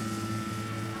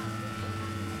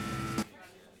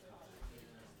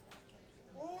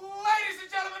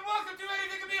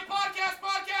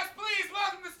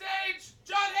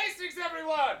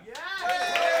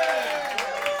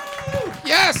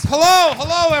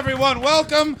Hello, everyone.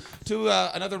 Welcome to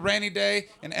another rainy day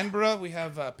in Edinburgh. We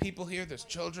have people here. There's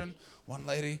children. One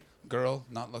lady, girl,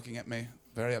 not looking at me.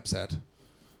 Very upset.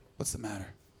 What's the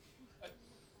matter?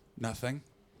 Nothing.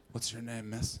 What's your name,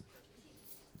 miss?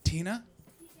 Tina?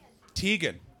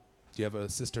 Tegan. Do you have a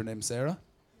sister named Sarah?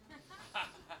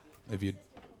 If you...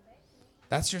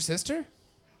 That's your sister?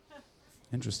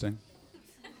 Interesting.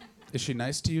 Is she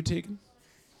nice to you, Tegan?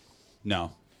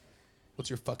 No. What's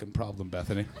your fucking problem,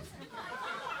 Bethany?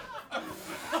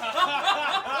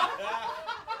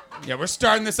 Yeah, we're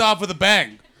starting this off with a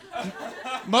bang.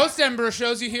 Most Edinburgh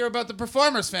shows you hear about the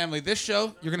performer's family. This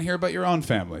show, you're going to hear about your own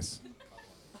families.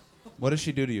 What does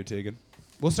she do to you, Tegan?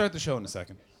 We'll start the show in a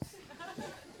second.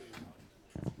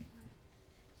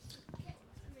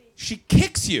 She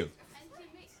kicks you.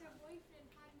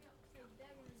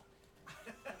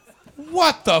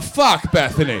 What the fuck,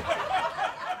 Bethany?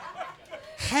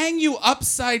 Hang you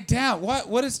upside down.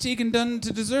 What has Tegan done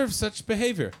to deserve such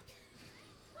behavior?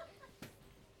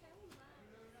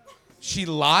 She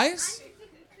lies?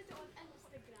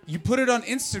 You put it on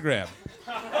Instagram.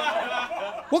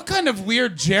 What kind of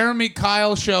weird Jeremy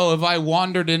Kyle show have I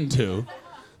wandered into?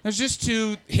 There's just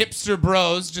two hipster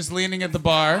bros just leaning at the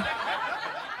bar,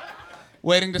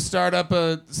 waiting to start up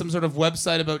some sort of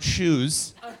website about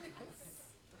shoes.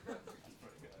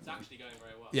 It's actually going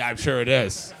very well. Yeah, I'm sure it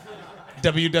is.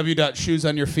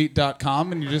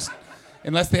 www.shoesonyourfeet.com, and you just,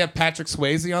 unless they have Patrick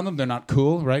Swayze on them, they're not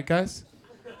cool, right, guys?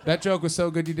 That joke was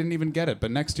so good you didn't even get it, but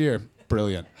next year,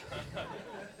 brilliant.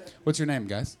 What's your name,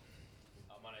 guys?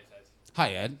 My name's Ed.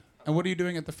 Hi, Ed. And what are you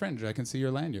doing at the Fringe? I can see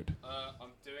your lanyard. I'm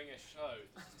doing a show.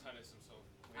 Just turning some sort of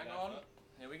weird advert.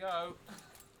 Here we go.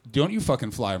 Don't you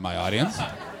fucking flyer my audience.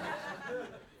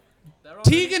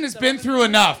 Tegan has been through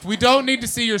enough. We don't need to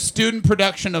see your student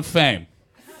production of fame.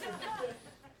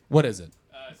 What is it?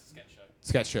 It's a sketch show.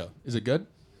 Sketch show. Is it good?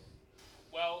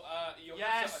 Well,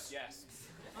 Yes. Yes.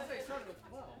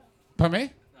 Pardon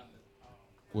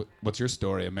me? What's your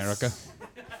story, America? I'm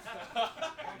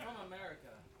from America.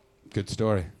 Good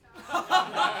story.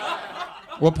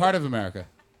 What part of America?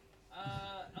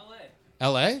 LA.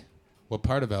 L.A.? What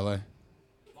part of L.A.?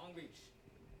 Long Beach.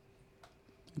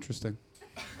 Interesting.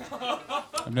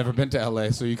 I've never been to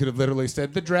L.A., so you could have literally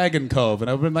said the Dragon Cove, and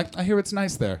I would have been like, I hear it's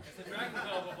nice there. The Dragon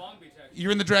Cove of Long Beach, actually.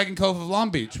 You're in the Dragon Cove of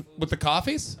Long Beach with the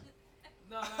coffees?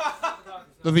 No, it's not the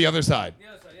Caucasus. Or the other side? The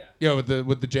other side, yeah. Yeah,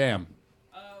 with the jam.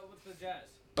 With the jazz.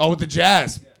 Oh, with the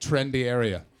jazz. Trendy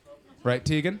area. Right,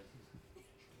 Tegan?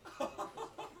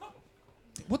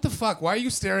 What the fuck? Why are you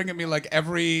staring at me like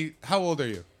every... How old are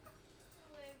you? 11.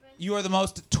 You are the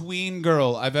most tween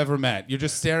girl I've ever met. You're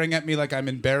just staring at me like I'm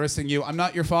embarrassing you. I'm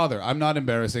not your father. I'm not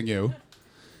embarrassing you.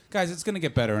 Guys, it's going to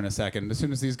get better in a second. As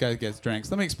soon as these guys get drinks,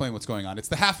 let me explain what's going on. It's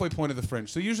the halfway point of the Fringe.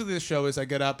 So usually the show is I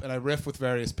get up and I riff with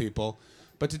various people.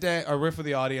 But today, I riff with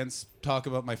the audience, talk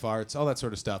about my farts, all that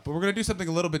sort of stuff. But we're going to do something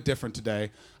a little bit different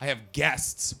today. I have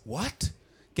guests. What?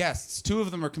 Guests. 2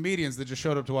 of them are comedians that just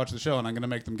showed up to watch the show, and I'm going to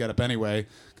make them get up anyway.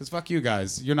 Because fuck you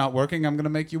guys. You're not working. I'm going to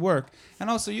make you work.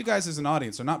 And also, you guys as an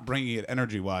audience are not bringing it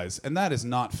energy-wise, and that is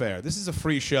not fair. This is a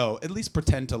free show. At least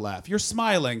pretend to laugh. You're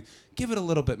smiling. Give it a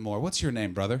little bit more. What's your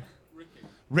name, brother? Ricky.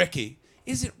 Ricky.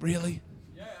 Is it really?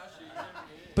 Yeah, actually.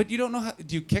 But you don't know how...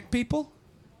 Do you kick people?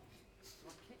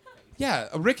 Yeah,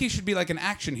 Ricky should be like an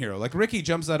action hero. Like Ricky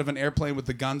jumps out of an airplane with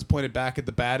the guns pointed back at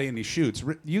the baddie and he shoots.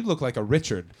 You look like a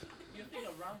Richard. You think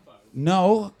of Rambo?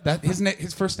 No, that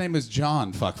his first name is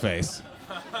John, fuckface.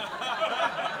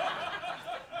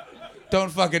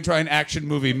 Don't fucking try and action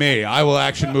movie me. I will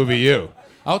action movie you.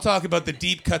 I'll talk about the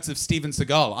deep cuts of Steven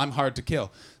Seagal. I'm hard to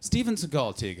kill. Steven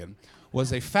Seagal, Tegan,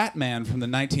 was a fat man from the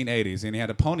 1980s, and he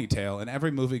had a ponytail, and every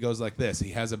movie goes like this.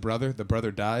 He has a brother, the brother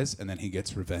dies, and then he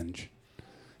gets revenge.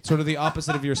 Sort of the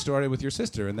opposite of your story with your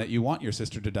sister, in that you want your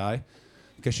sister to die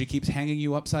because she keeps hanging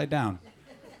you upside down.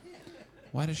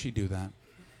 Why does she do that?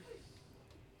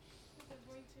 The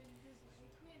boyfriend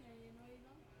dislike me and I annoy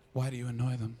them. Why do you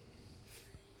annoy them?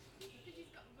 Because he's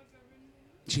got a bigger room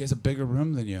than me. She has a bigger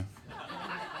room than you.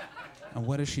 And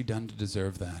what has she done to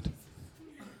deserve that?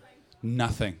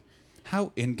 Nothing.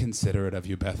 How inconsiderate of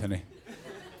you, Bethany.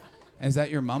 Is that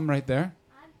your mom right there?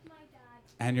 And my dad.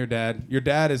 And your dad? Your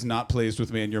dad is not pleased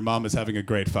with me, and your mom is having a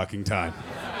great fucking time.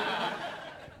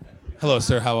 Hello,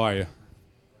 sir. How are you?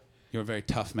 You're a very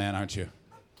tough man, aren't you?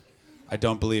 I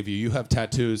don't believe you. You have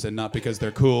tattoos, and not because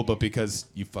they're cool, but because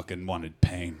you fucking wanted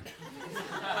pain.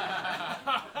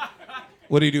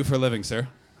 What do you do for a living, sir?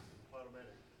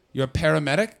 You're a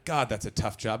paramedic? God, that's a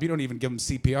tough job. You don't even give them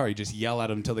CPR. You just yell at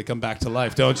them until they come back to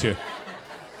life, don't you?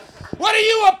 What are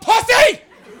you, a pussy?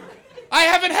 I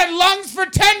haven't had lungs for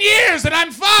 10 years and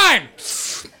I'm fine.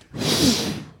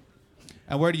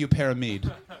 And where do you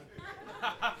paramedic?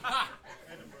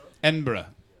 Edinburgh.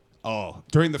 Oh,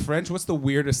 during the Fringe? What's the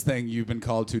weirdest thing you've been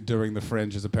called to during the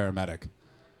Fringe as a paramedic?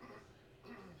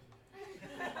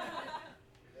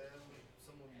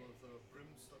 Someone with a broom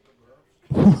stuck up their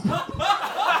arse.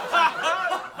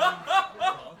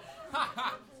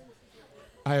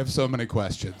 I have so many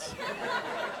questions.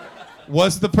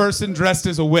 Was the person dressed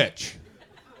as a witch?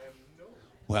 No.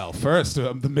 Well, first,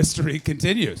 the mystery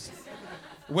continues.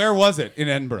 Where was it in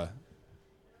Edinburgh?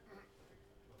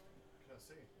 Can I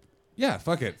say? Yeah,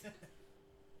 fuck it.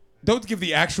 Don't give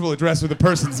the actual address with the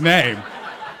person's name.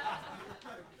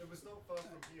 It was not far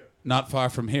from here. Not far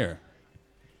from here.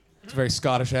 It's a very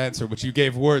Scottish answer, which you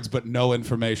gave words but no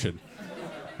information.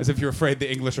 As if you're afraid the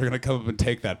English are going to come up and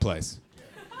take that place.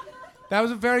 That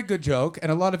was a very good joke, and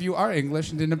a lot of you are English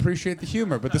and didn't appreciate the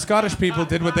humor. But the Scottish people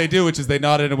did what they do, which is they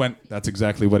nodded and went, that's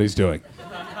exactly what he's doing.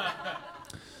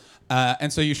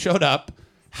 And so you showed up.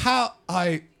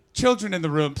 Children in the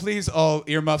room, please all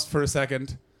earmuffs for a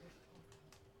second.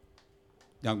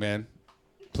 Young man,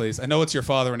 please. I know it's your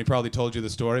father and he probably told you the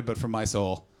story, but from my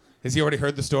soul. Has he already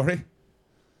heard the story?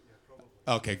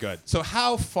 Okay, good. So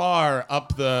how far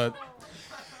up the...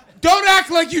 Don't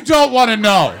act like you don't want to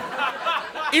know.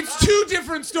 It's two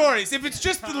different stories. If it's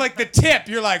just the tip,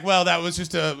 you're like, well, that was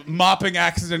just a mopping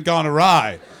accident gone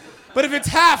awry. But if it's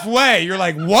halfway, you're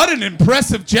like, what an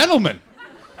impressive gentleman.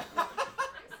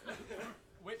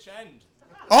 Which end?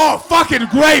 Oh, fucking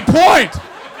great point.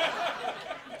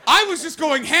 I was just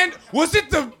going Was it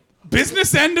the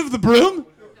business end of the broom?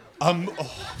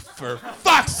 For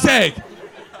fuck's sake.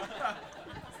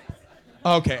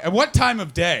 Okay, and what time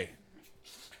of day?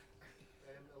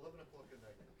 11 o'clock at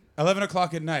night. 11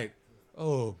 o'clock at night.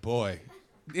 Oh, boy.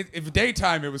 If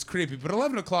daytime, it was creepy, but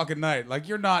 11 o'clock at night,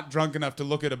 you're not drunk enough to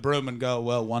look at a broom and go,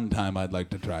 well, one time I'd like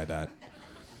to try that.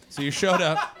 So you showed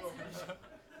up.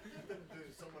 He didn't do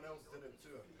it, someone else did it to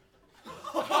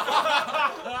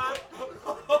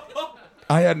him.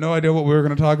 I had no idea what we were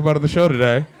going to talk about on the show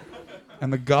today.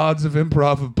 And the gods of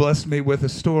improv have blessed me with a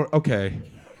story. Okay.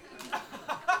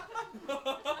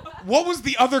 What was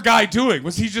the other guy doing?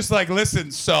 Was he just like,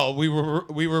 listen, so we were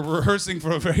rehearsing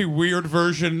for a very weird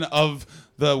version of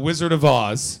The Wizard of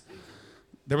Oz.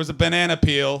 There was a banana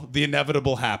peel. The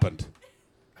inevitable happened.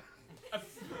 No,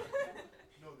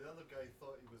 the other guy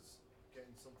thought he was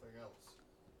getting something else.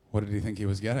 What did he think he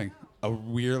was getting? A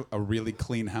really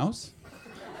clean house?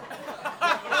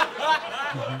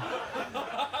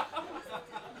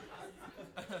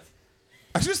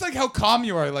 I just like how calm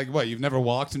you are. Like, what, you've never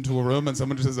walked into a room and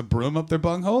someone just has a broom up their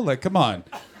bunghole? Like, come on.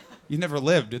 You've never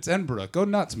lived. It's Edinburgh. Go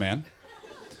nuts, man.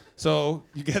 So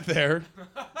you get there.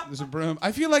 There's a broom.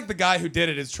 I feel like the guy who did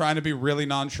it is trying to be really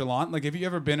nonchalant. Like, have you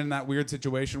ever been in that weird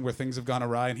situation where things have gone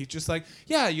awry and he's just like,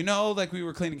 yeah, we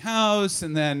were cleaning house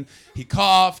and then he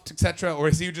coughed, etc. Or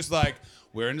is he just like,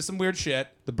 we're into some weird shit.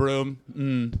 The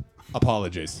broom,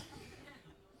 apologies.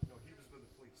 No, he was with the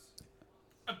police.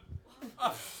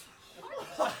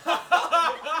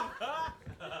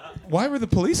 Why were the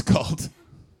police called? Because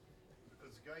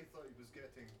the guy thought he was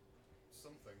getting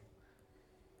something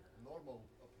normal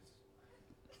up his...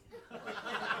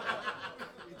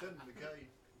 He didn't. The guy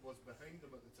was behind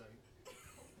him at the time.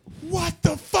 What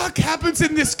the fuck happens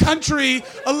in this country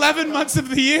 11 months of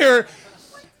the year?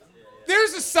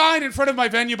 There's a sign in front of my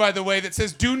venue, by the way, that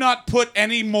says, do not put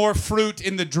any more fruit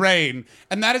in the drain.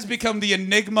 And that has become the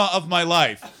enigma of my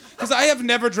life. Because I have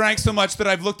never drank so much that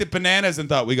I've looked at bananas and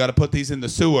thought, we got to put these in the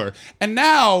sewer. And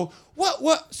now,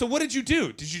 so what did you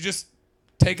do? Did you just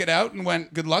take it out and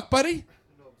went, good luck, buddy?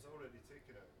 No, it was already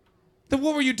taken out. Then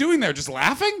what were you doing there? Just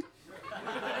laughing? Well,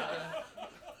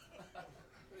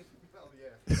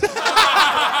 yeah.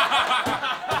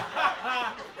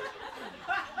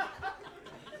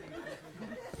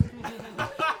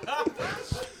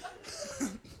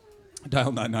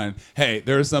 Dial 99. Hey,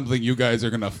 there's something you guys are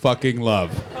going to fucking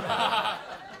love.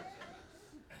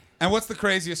 And what's the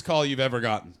craziest call you've ever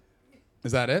gotten?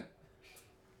 Is that it?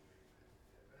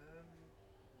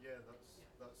 Yeah,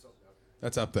 that's up there.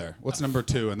 That's up there. What's number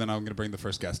 2? And then I'm going to bring the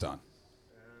first guest on.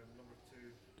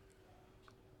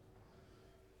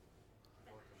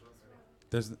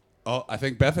 Number 2. I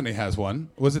think Bethany has one.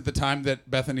 Was it the time that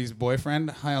Bethany's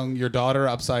boyfriend hung your daughter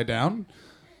upside down?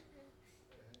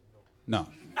 No.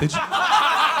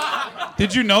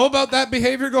 Did you know about that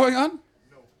behavior going on?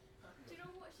 No. Do you know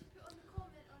what she put on the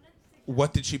comment on Instagram?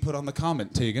 What did she put on the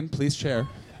comment, Tegan? Please share.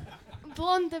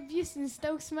 Blonde abuse and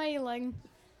still smiling.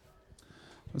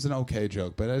 It was an okay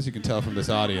joke, but as you can tell from this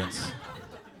audience,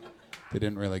 they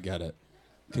didn't really get it.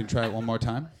 Can you try it one more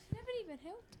time? She never even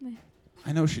helped me.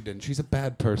 I know she didn't. She's a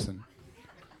bad person.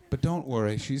 But don't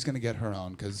worry, she's going to get her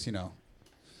own because, you know,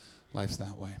 life's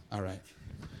that way. All right.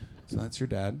 So that's your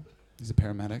dad. He's a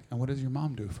paramedic. And what does your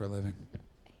mom do for a living?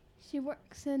 She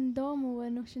works in Domo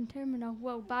in Ocean Terminal.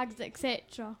 Well, bags,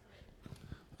 etc.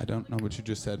 I don't know what you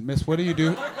just said. Miss, what do you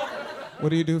do? What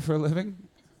do you do for a living?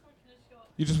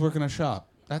 You just work in a shop.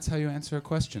 That's how you answer a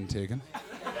question, Tegan.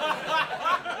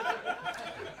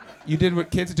 You did what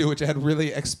kids do, which had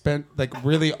really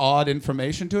really odd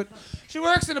information to it. She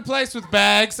works in a place with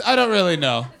bags. I don't really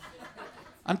know.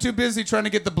 I'm too busy trying to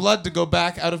get the blood to go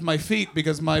back out of my feet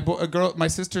because my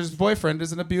sister's boyfriend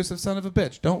is an abusive son of a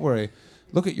bitch. Don't worry.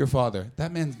 Look at your father.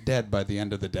 That man's dead by the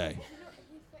end of the day.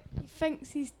 He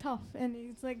thinks he's tough, and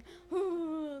he's like,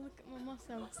 "Ooh, look at my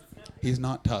muscles." He's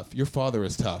not tough. Your father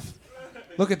is tough.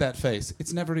 Look at that face.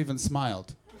 It's never even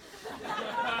smiled.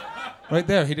 Right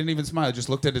there, he didn't even smile. Just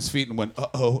looked at his feet and went,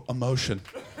 uh-oh, emotion.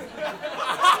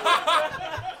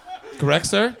 Correct,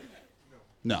 sir?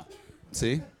 No.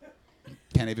 See?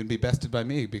 Can't even be bested by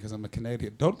me because I'm a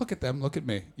Canadian. Don't look at them. Look at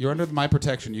me. You're under my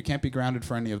protection. You can't be grounded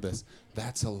for any of this.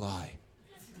 That's a lie.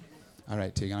 All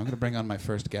right, Tegan, I'm going to bring on my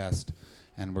first guest,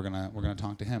 and we're gonna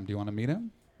talk to him. Do you want to meet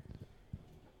him?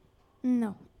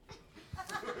 No.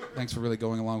 Thanks for really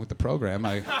going along with the program.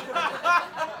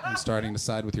 I'm starting to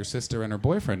side with your sister and her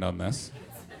boyfriend on this.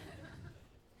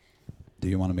 Do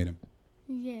you want to meet him?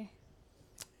 Yeah. A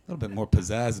little bit more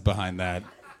pizzazz behind that.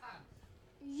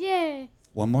 Yeah.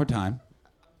 One more time.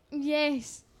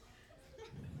 Yes.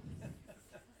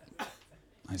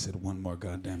 I said one more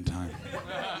goddamn time.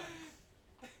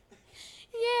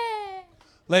 Yeah.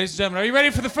 Ladies and gentlemen, are you ready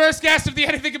for the first guest of the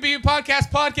Anything Could Be You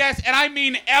podcast, and I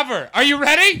mean ever? Are you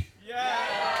ready?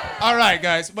 Yeah. All right,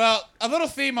 guys. Well, a little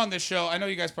theme on this show. I know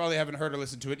you guys probably haven't heard or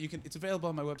listened to it. It's available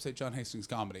on my website, John Hastings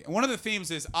Comedy. And one of the themes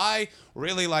is I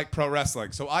really like pro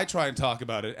wrestling, so I try and talk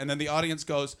about it, and then the audience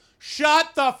goes,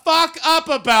 "Shut the fuck up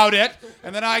about it!"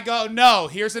 And then I go, "No,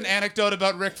 here's an anecdote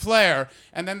about Ric Flair."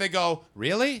 And then they go,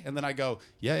 "Really?" And then I go,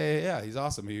 Yeah, he's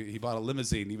awesome. He bought a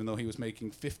limousine even though he was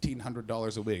making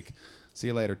 $1,500 a week. See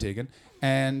you later, Tegan.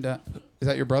 And is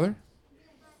that your brother?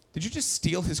 Did you just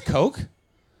steal his Coke?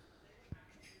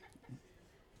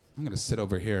 I'm going to sit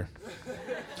over here.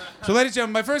 So, ladies and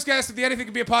gentlemen, my first guest of the Anything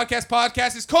Could Be a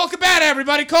podcast is Colt Cabana,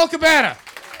 everybody. Colt Cabana.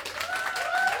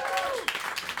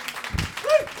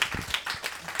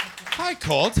 Hi,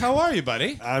 Colt. How are you,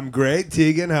 buddy? I'm great,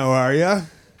 Tegan. How are you?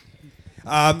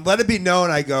 Let it be known,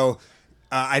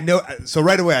 so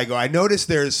right away I go, I noticed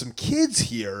there's some kids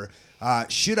here.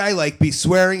 Should I be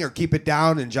swearing or keep it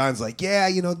down? And John's like, yeah,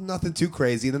 nothing too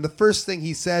crazy. And then the first thing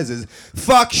he says is,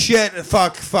 fuck, shit,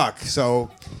 fuck.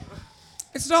 So...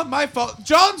 It's not my fault.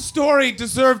 John's story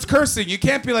deserved cursing. You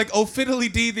can't be like, oh,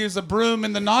 fiddly dee, there's a broom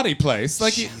in the naughty place.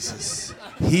 Jesus.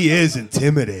 He is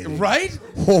intimidating. Right?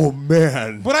 Oh,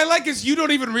 man. What I like is you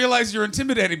don't even realize you're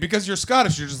intimidating because you're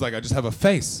Scottish. You're just like, I just have a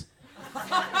face.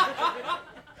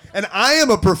 And I am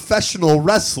a professional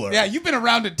wrestler. Yeah, you've been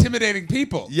around intimidating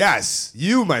people. Yes,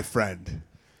 you, my friend.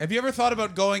 Have you ever thought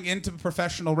about going into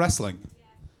professional wrestling?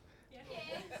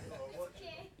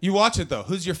 You watch it, though.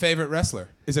 Who's your favorite wrestler?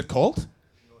 Is it Colt?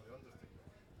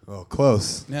 Oh,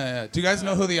 close. Yeah. Do you guys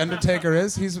know who The Undertaker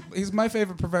is? He's my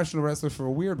favorite professional wrestler for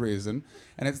a weird reason,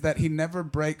 and it's that he never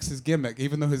breaks his gimmick,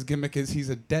 even though his gimmick is he's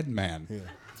a dead man.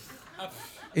 Yeah.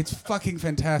 It's fucking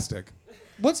fantastic.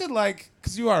 What's it like,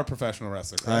 because you are a professional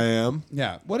wrestler, right? I am.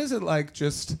 Yeah. What is it like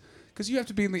just, because you have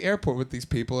to be in the airport with these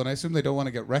people, and I assume they don't want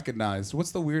to get recognized.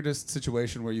 What's the weirdest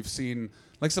situation where you've seen,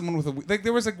 someone with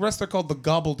there was a wrestler called the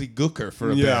Gobbledygooker for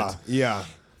a bit. Yeah.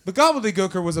 The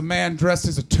Gobbledygooker was a man dressed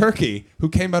as a turkey who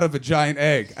came out of a giant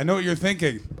egg. I know what you're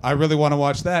thinking. I really want to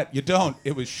watch that. You don't.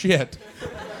 It was shit.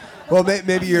 Well,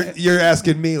 maybe you're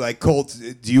asking me, Colt,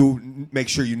 do you make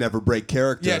sure you never break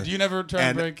character? Yeah, do you never try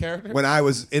to break character? When I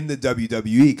was in the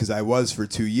WWE, because I was for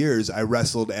 2 years, I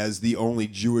wrestled as the only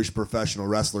Jewish professional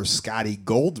wrestler, Scotty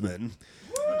Goldman.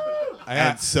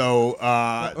 And so...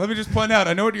 let me just point out,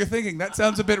 I know what you're thinking. That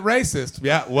sounds a bit racist.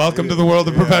 Yeah, welcome to the world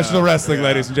of professional wrestling,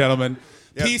 ladies and gentlemen.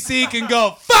 Yep. PC can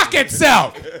go fuck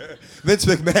itself. Vince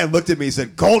McMahon looked at me and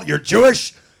said, Colt, you're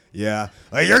Jewish? Yeah.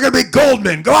 You're going to be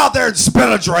Goldman. Go out there and spin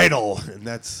a dreidel. And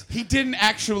that's... He didn't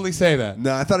actually say that.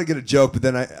 No, I thought I'd get a joke, but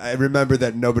then I remembered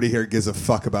that nobody here gives a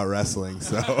fuck about wrestling.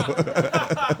 So,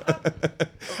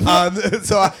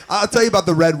 I'll tell you about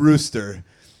the Red Rooster.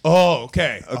 Oh,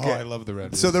 okay. Oh, I love the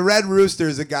Red Rooster. So the Red Rooster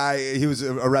is a guy, he was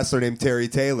a wrestler named Terry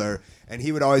Taylor. and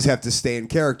he would always have to stay in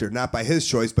character, not by his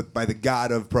choice, but by the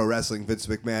god of pro wrestling, Vince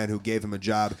McMahon, who gave him a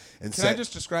job and Can I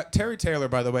just describe Terry Taylor,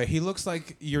 by the way? He looks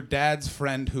like your dad's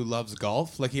friend who loves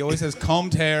golf. Like, he always has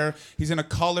combed hair. He's in a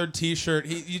collared T-shirt.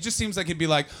 He just seems like he'd be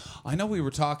like, I know we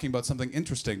were talking about something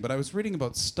interesting, but I was reading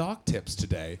about stock tips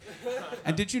today.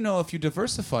 And did you know if you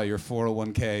diversify your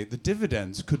 401k, the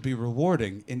dividends could be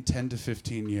rewarding in 10 to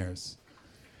 15 years?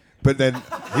 But then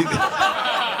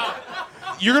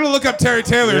You're going to look up Terry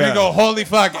Taylor and Yeah. you go, holy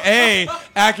fuck. A,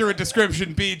 accurate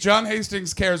description. B, John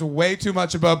Hastings cares way too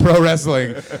much about pro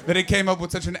wrestling that he came up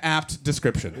with such an apt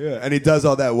description. yeah, and he does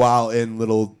all that while in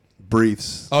little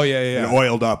briefs. Oh, yeah. And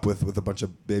oiled up with a bunch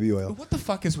of baby oil. What the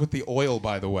fuck is with the oil,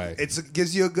 by the way? It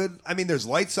gives you a good. I mean, there's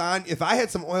lights on. If I had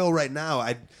some oil right now,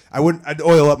 I'd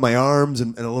oil up my arms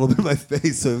and a little bit of my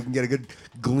face so we can get a good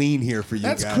glean here for you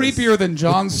That's guys. creepier than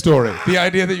John's story. The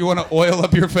idea that you want to oil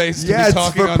up your face to Yeah, be it's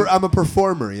talking on... I'm a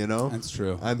performer, you know. That's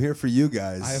true. I'm here for you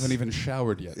guys. I haven't even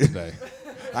showered yet today.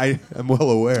 I'm well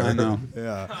aware. I know.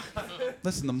 Yeah.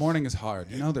 Listen, the morning is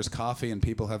hard. You know, there's coffee and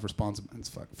people have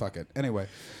responsibilities. Fuck it. Anyway.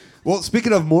 Well,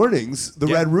 speaking of mornings, the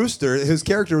Yeah. Red Rooster, his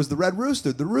character was the Red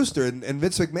Rooster, and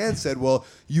Vince McMahon said, well,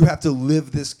 you have to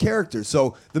live this character.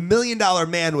 So the $1 Million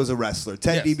Man was a wrestler,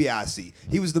 Ted Yes. DiBiase.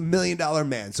 He was the $1 Million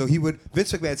Man. So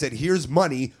Vince McMahon said, here's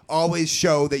money, always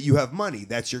show that you have money.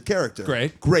 That's your character.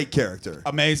 Great character.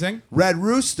 Amazing. Red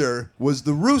Rooster was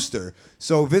the Rooster.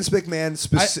 So Vince McMahon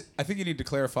I think you need to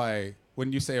clarify,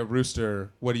 when you say a rooster,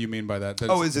 what do you mean by that?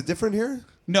 Oh, is it different here?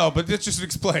 No, but let's just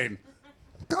explain.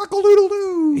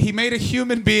 Cockle-doodle-doo. He made a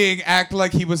human being act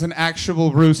like he was an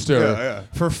actual rooster Yeah.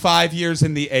 for 5 years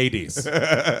in the 80s.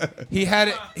 he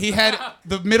had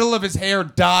the middle of his hair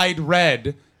dyed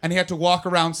red, and he had to walk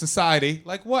around society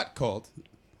like what, Colt?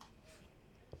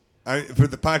 For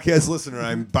the podcast listener,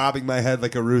 I'm bobbing my head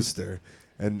like a rooster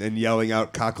and yelling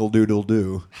out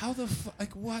cockle-doodle-doo. How the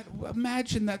like what?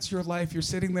 Imagine that's your life. You're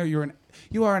sitting there.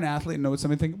 You are an athlete. And know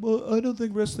something. Think, well, I don't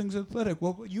think wrestling's athletic.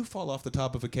 Well, you fall off the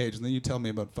top of a cage, and then you tell me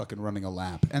about fucking running a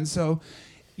lap. And so,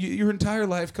 your entire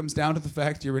life comes down to the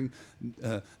fact you're in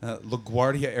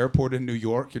LaGuardia Airport in New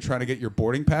York. You're trying to get your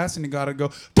boarding pass, and you gotta go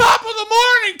top of the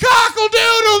morning,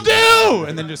 cockle-doodle-doo,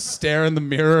 and then just stare in the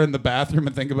mirror in the bathroom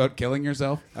and think about killing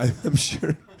yourself. I'm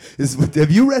sure.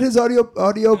 Have you read his audio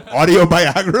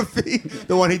biography?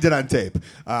 The one he did on tape.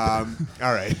 All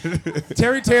right.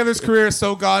 Terry Taylor's career is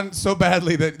so gone so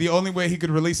badly that the only way he could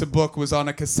release a book was on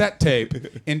a cassette tape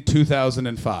in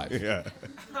 2005. Yeah.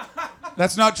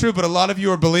 That's not true, but a lot of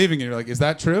you are believing it. You're like, is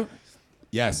that true?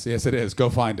 Yes, it is. Go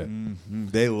find it.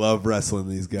 They love wrestling,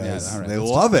 these guys. Yeah, all right, They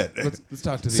let's love it. Let's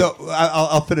talk to the... So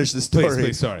I'll finish the story.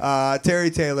 Please, sorry.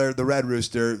 Terry Taylor, the Red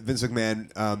Rooster, Vince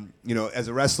McMahon, as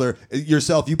a wrestler,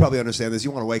 yourself, you probably understand this.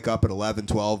 You want to wake up at 11,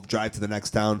 12, drive to the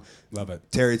next town. Love it.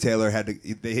 Terry Taylor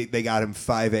they got him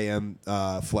 5 a.m.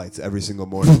 Flights every single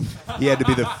morning. He had to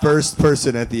be the first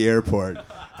person at the airport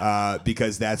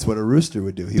because that's what a rooster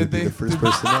would do. He would be the first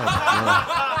person out.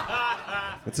 Yeah.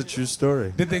 That's a true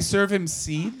story. Did they serve him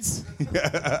seeds?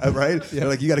 Right? They're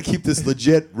like, you got to keep this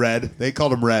legit, Red. They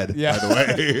called him Red, Yeah. by the way.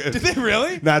 Did they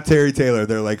really? Not Terry Taylor.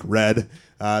 They're like, Red.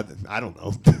 I don't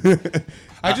know.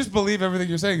 I just believe everything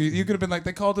you're saying. You could have been like,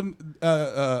 they called him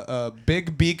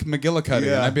Big Beak McGillicuddy.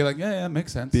 Yeah. And I'd be like, yeah,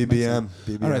 makes sense. BBM, Makes sense.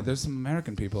 BBM. All right, there's some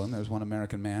American people, and there's one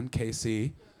American man,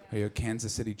 KC. Are you a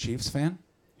Kansas City Chiefs fan?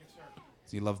 Yes, sir.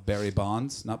 Do you love Barry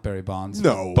Bonds? Not Barry Bonds.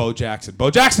 No. Bo Jackson.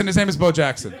 Bo Jackson. His name is Bo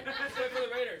Jackson. Play for the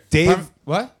Raiders. Dave,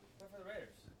 What? Play for the Raiders.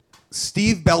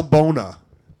 Steve Balbona.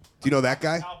 Do you know that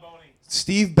guy? Alboni.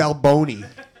 Steve Balboni.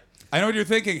 I know what you're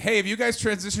thinking. Hey, have you guys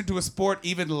transitioned to a sport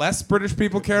even less British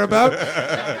people care about?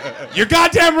 You're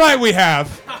goddamn right we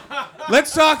have.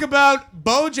 Let's talk about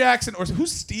Bo Jackson, or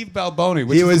who's Steve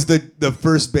Balboni? He was the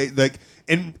first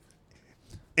in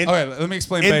Okay, let me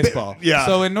explain in ba- baseball. yeah.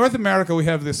 So in North America, we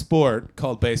have this sport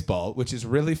called baseball, which is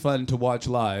really fun to watch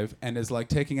live and is like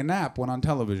taking a nap when on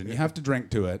television. You have to drink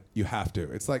to it. You have to.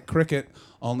 It's like cricket,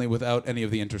 only without any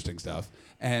of the interesting stuff.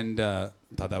 And thought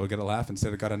that would get a laugh.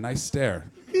 Instead, it got a nice stare.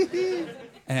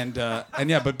 And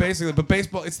yeah, but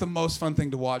baseball, it's the most fun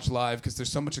thing to watch live because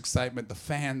there's so much excitement. The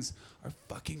fans are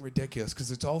fucking ridiculous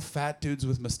because it's all fat dudes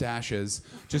with mustaches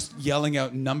just yelling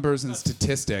out numbers and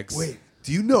statistics. Wait,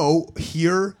 do you know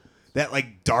here that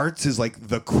like darts is like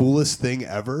the coolest thing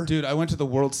ever? Dude, I went to the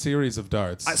World Series of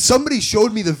darts. Somebody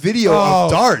showed me the video Oh.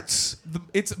 of darts.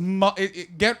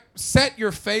 Set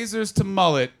your phasers to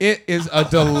mullet. It is a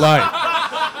delight.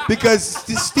 Because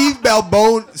Steve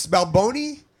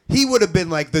Balboni, he would have been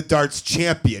like the darts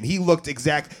champion. He looked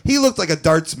like a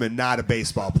dartsman, not a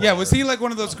baseball player. Yeah, was he like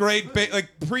one of those great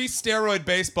pre-steroid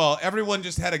baseball? Everyone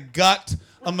just had a gut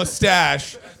a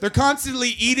mustache. They're constantly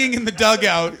eating in the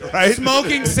dugout, Right.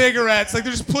 smoking cigarettes. Like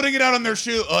they're just putting it out on their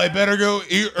shoe. Oh, I better go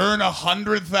earn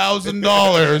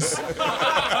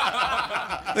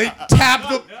 $100,000. They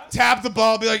tap the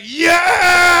ball, be like,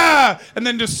 yeah, and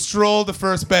then just stroll to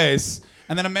first base.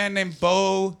 And then a man named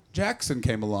Bo Jackson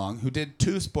came along who did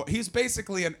 2 sports. He's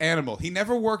basically an animal. He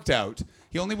never worked out.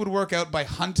 He only would work out by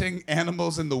hunting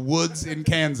animals in the woods in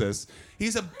Kansas.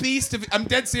 He's a beast of... I'm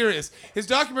dead serious. His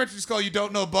documentary is called You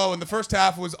Don't Know Bo, and the first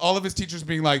half was all of his teachers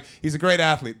being like, he's a great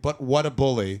athlete, but what a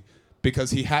bully,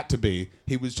 because he had to be.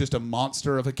 He was just a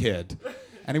monster of a kid.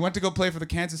 And he went to go play for the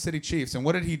Kansas City Chiefs. And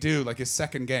what did he do, like his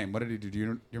second game? What did he do? Do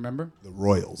you remember? The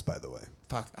Royals, by the way.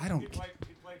 Fuck, I don't... He played for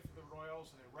the Royals,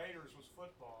 and the Raiders was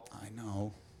football. I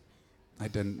know. I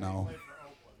didn't know.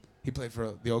 He played for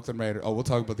Oakland. He played for the Oakland Raiders. Oh, we'll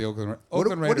talk about the Oakland What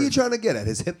Raiders. are you trying to get at?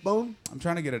 His hip bone? I'm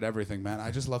trying to get at everything, man.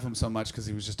 I just love him so much because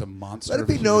he was just a monster. Let it of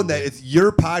a be human known that being. it's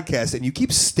your podcast and you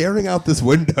keep staring out this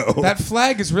window. That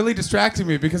flag is really distracting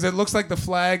me because it looks like the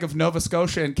flag of Nova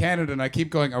Scotia and Canada, and I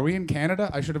keep going, are we in Canada?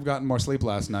 I should have gotten more sleep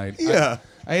last night. Yeah.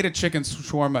 I ate a chicken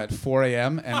shawarma at 4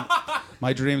 a.m., and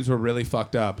my dreams were really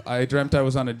fucked up. I dreamt I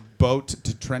was on a boat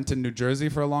to Trenton, New Jersey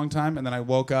for a long time, and then I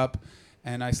woke up,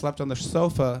 and I slept on the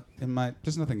sofa in my...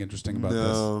 There's nothing interesting about this.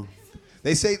 No.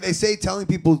 They say telling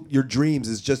people your dreams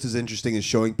is just as interesting as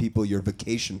showing people your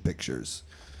vacation pictures.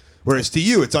 Whereas to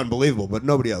you, it's unbelievable, but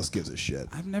nobody else gives a shit.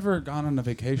 I've never gone on a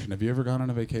vacation. Have you ever gone on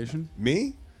a vacation?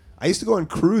 Me? I used to go on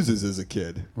cruises as a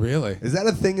kid. Really? Is that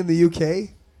a thing in the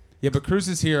UK? Yeah, but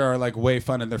cruises here are like way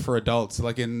fun and they're for adults.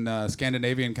 Like in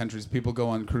Scandinavian countries, people go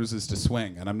on cruises to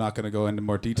swing. And I'm not going to go into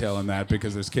more detail on that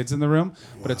because there's kids in the room.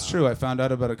 But it's true. I found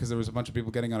out about it because there was a bunch of people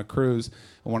getting on a cruise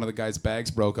and one of the guy's bags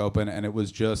broke open and it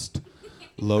was just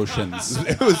lotions.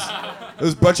 It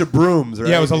was a bunch of brooms,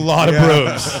 right? Yeah, it was a lot of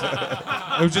brooms.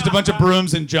 It was just a bunch of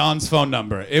brooms and John's phone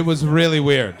number. It was really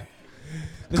weird.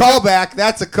 Callback.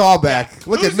 That's a callback.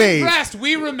 Look Who's at me. impressed?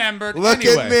 We remembered. Look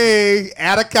anyway. at me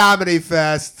at a comedy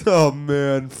fest. Oh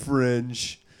man,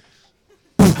 Fringe.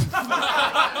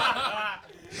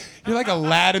 You're like a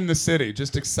lad in the city,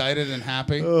 just excited and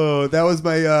happy. Oh, that was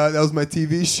my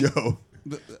TV show.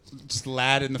 Just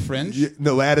lad in the fringe. Yeah,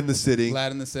 no, Lad in the City.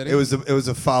 Lad in the City. It was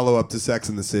a follow up to Sex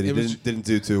in the City. It was- Didn't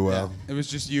do too Yeah. well. It was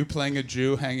just you playing a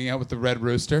Jew hanging out with the Red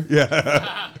Rooster.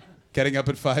 Yeah, Getting up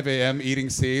at 5 a.m. eating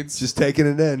seeds. just taking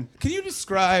it in. Can you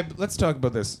describe? Let's talk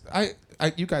about this.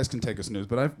 You guys can take us news,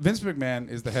 but Vince McMahon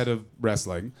is the head of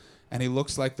wrestling, and he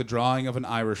looks like the drawing of an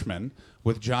Irishman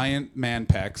with giant man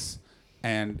pecs,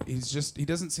 and he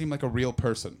doesn't seem like a real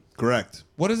person. Correct.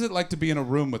 What is it like to be in a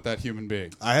room with that human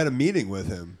being? I had a meeting with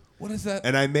him, What is that?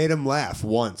 and I made him laugh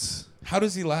once. How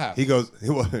does he laugh? He goes,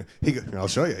 I'll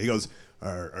show you. He goes,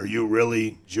 are you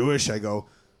really Jewish? I go,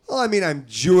 well, I mean, I'm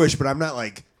Jewish, but I'm not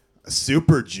like a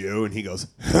super Jew. And he goes,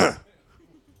 huh.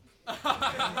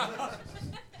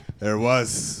 There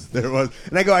was.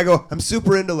 And I go, I'm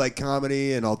super into like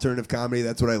comedy and alternative comedy.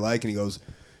 That's what I like. And he goes,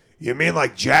 you mean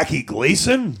like Jackie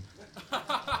Gleason?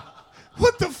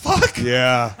 What the fuck?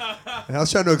 Yeah. And I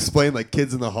was trying to explain like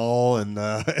Kids in the Hall and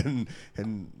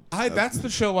That's the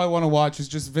show I want to watch. Is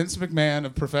just Vince McMahon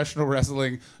of professional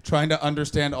wrestling trying to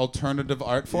understand alternative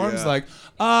art forms. Yeah. Like,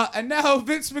 and now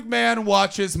Vince McMahon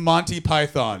watches Monty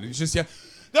Python. He's just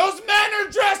those men are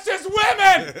dressed as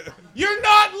women. You're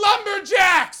not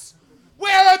lumberjacks.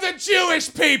 Where are the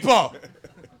Jewish people?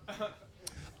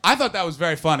 I thought that was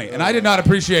very funny, and I did not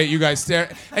appreciate you guys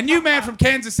staring. And you, man, from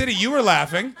Kansas City, you were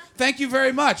laughing. Thank you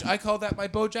very much. I call that my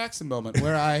Bo Jackson moment,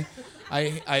 where I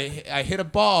hit a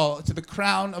ball to the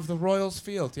crown of the Royals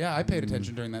field. Yeah, I paid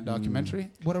attention during that documentary.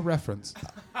 What a reference.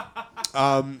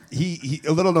 He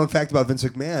a little known fact about Vince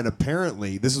McMahon.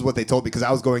 Apparently, this is what they told me because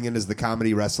I was going in as the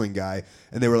comedy wrestling guy,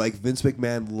 and they were like, Vince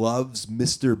McMahon loves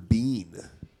Mr. Bean.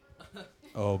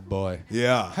 Oh, boy.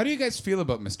 Yeah. How do you guys feel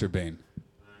about Mr. Bean?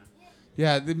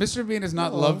 Yeah, Mr. Bean is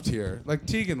not loved here. Like,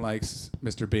 Tegan likes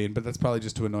Mr. Bean, but that's probably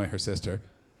just to annoy her sister.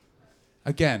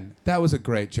 Again, that was a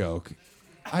great joke.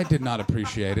 I did not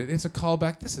appreciate it. It's a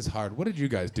callback. This is hard. What did you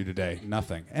guys do today?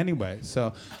 Nothing. Anyway,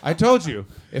 so I told you,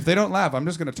 if they don't laugh, I'm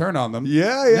just going to turn on them.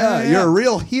 Yeah. You're a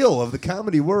real heel of the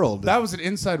comedy world. That was an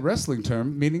inside wrestling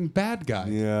term meaning bad guy.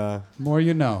 Yeah. More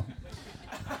you know.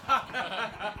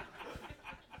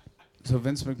 So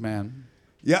Vince McMahon.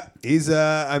 Yeah, he's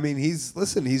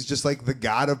he's just like the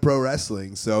god of pro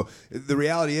wrestling. So the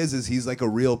reality is he's like a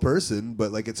real person,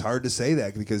 but like it's hard to say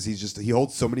that because he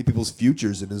holds so many people's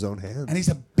futures in his own hands. And he's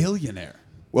a billionaire.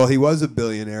 Well, he was a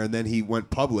billionaire, and then he went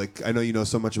public. I know you know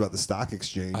so much about the stock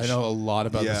exchange. I know a lot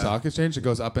about the Yeah. stock exchange. It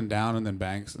goes up and down and then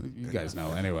banks. You guys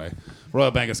know. Anyway, Royal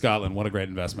Bank of Scotland, what a great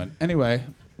investment. Anyway.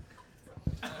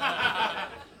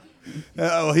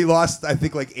 Well, he lost, I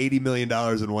think, like $80 million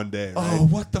in one day. Right? Oh,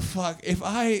 what the fuck? If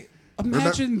I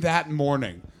imagine that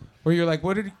morning where you're like,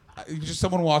 what did just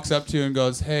someone walks up to you and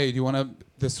goes, "Hey, do you want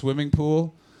the swimming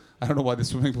pool? I don't know why the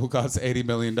swimming pool costs $80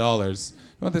 million. You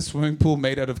want this swimming pool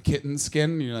made out of kitten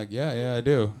skin?" And you're like, yeah, I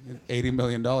do. $80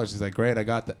 million. He's like, great, I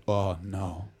got that. Oh,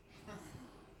 no.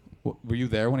 Were you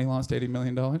there when he lost $80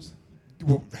 million?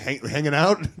 Hanging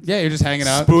out? Yeah, you're just hanging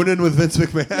out. Spooning with Vince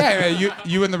McMahon? Yeah,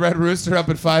 you and the Red Rooster up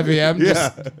at 5 a.m.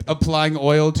 just applying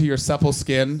oil to your supple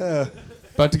skin.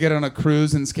 About to get on a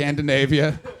cruise in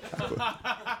Scandinavia.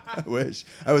 I wish.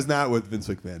 I was not with Vince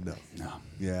McMahon, no. No.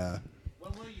 Yeah.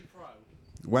 When were you pro?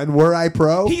 When were I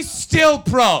pro? He's still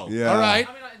pro. Yeah. All right.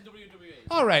 I mean, like in WWE.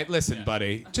 All right. Listen,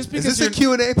 buddy. Just Is because this a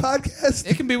Q&A podcast?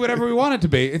 it can be whatever we want it to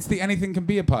be. It's the Anything Can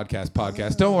Be a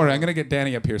podcast. Don't worry. I'm gonna get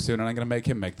Danny up here soon, and I'm gonna make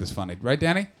him make this funny. Right,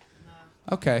 Danny?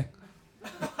 No. Okay.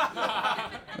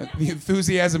 The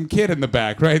Enthusiasm Kid in the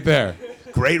back, right there.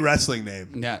 Great wrestling name.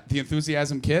 Yeah, the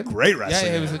Enthusiasm Kid. Great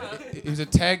wrestling. Yeah, he was a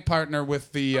tag partner with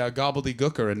the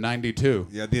Gobbledygooker in '92.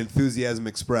 Yeah, the Enthusiasm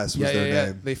Express was their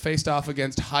name. They faced off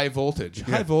against High Voltage.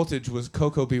 High Voltage was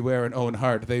Coco Beware and Owen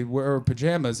Hart. They wore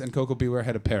pajamas, and Coco Beware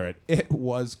had a parrot. It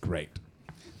was great.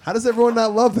 How does everyone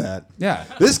not love that? Yeah.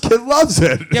 This kid loves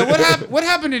it. Yeah, what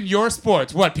happened in your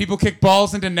sports? What, people kick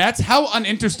balls into nets? How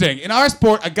uninteresting. In our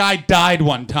sport, a guy died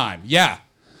one time. Yeah.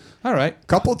 All right.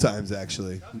 Couple times,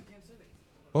 actually.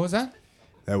 What was that?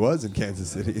 That was in Kansas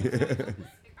City.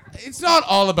 It's not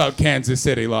all about Kansas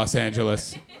City, Los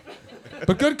Angeles.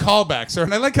 But good callback, sir.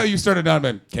 And I like how you started out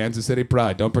with Kansas City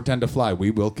pride. Don't pretend to fly.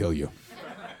 We will kill you.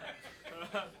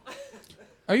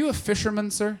 Are you a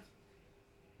fisherman, sir?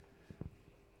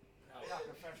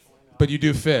 But you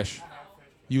do fish.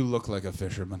 You look like a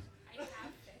fisherman.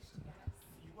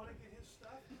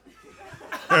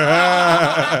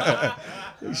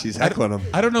 She's heckling him.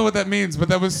 I don't know what that means, but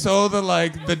that was so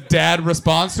the dad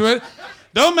response to it.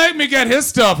 Don't make me get his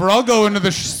stuff, or I'll go into the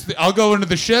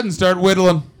shed and start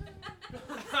whittling.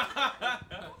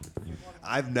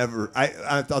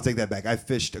 I'll take that back. I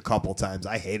fished a couple times.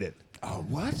 I hate it. Oh,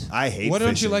 what? I hate What fishing.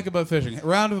 don't you like about fishing?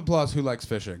 Round of applause. Who likes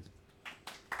fishing?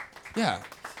 Yeah.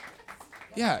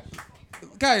 Yeah.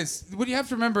 Guys, what you have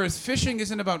to remember is fishing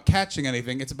isn't about catching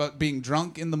anything. It's about being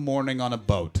drunk in the morning on a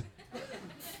boat.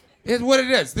 It's what it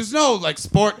is. There's no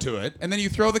sport to it. And then you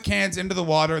throw the cans into the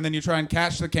water, and then you try and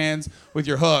catch the cans with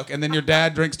your hook, and then your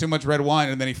dad drinks too much red wine,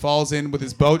 and then he falls in with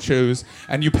his boat shoes,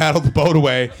 and you paddle the boat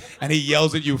away, and he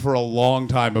yells at you for a long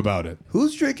time about it.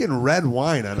 Who's drinking red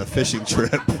wine on a fishing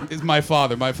trip? It's my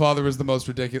father. My father is the most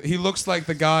ridiculous. He looks like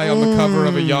the guy on the cover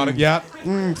of a yacht. Yeah.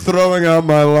 Throwing out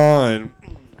my line.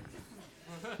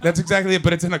 That's exactly it,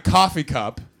 but it's in a coffee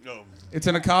cup. No. It's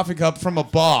in a coffee cup from a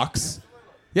box.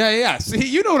 Yeah. See,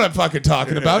 you know what I'm fucking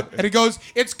talking about. And he goes,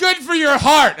 "It's good for your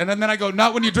heart." And then I go,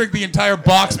 "Not when you drink the entire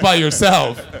box by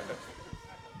yourself."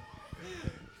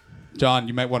 John,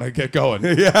 you might want to get going.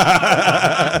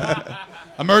 Yeah.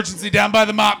 Emergency down by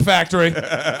the mop factory.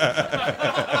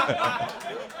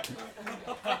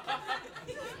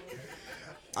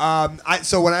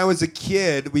 So when I was a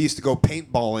kid, we used to go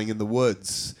paintballing in the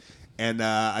woods. And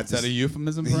Is that a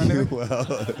euphemism for anything? Well,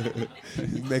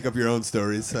 you make up your own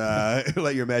stories.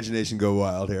 Let your imagination go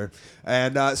wild here.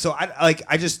 And so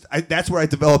that's where I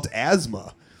developed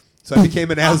asthma. So I became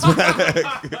an asthmatic.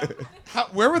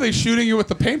 Where were they shooting you with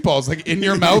the paintballs? In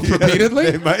your mouth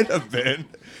repeatedly? They might have been.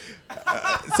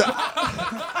 So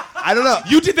I don't know.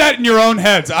 You did that in your own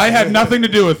heads. I had nothing to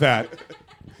do with that.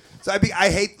 So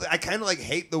I kind of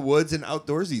hate the woods and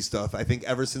outdoorsy stuff. I think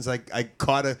ever since I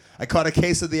caught a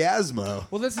case of the asthma.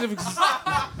 Well, that's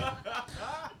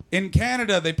in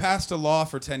Canada. They passed a law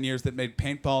for 10 years that made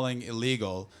paintballing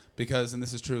illegal because, and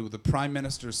this is true, the Prime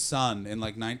Minister's son in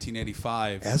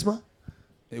 1985. Asthma?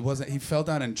 It wasn't. He fell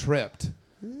down and tripped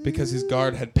because his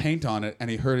guard had paint on it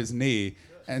and he hurt his knee,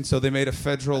 and so they made a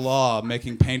federal law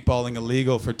making paintballing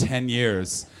illegal for 10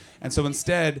 years. And so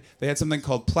instead, they had something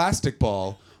called plastic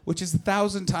ball, which is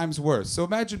 1,000 times worse. So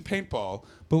imagine paintball,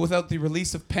 but without the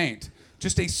release of paint.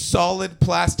 Just a solid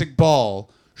plastic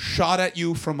ball shot at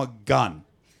you from a gun.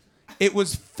 It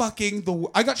was fucking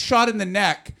I got shot in the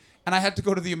neck, and I had to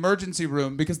go to the emergency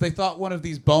room because they thought one of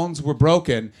these bones were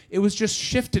broken. It was just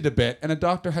shifted a bit, and a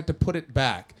doctor had to put it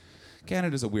back.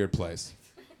 Canada's a weird place.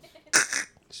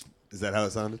 Is that how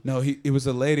it sounded? No, it was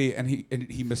a lady, and he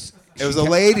It was a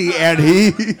lady, and he.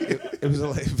 It was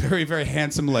a very, very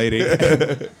handsome lady.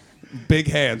 big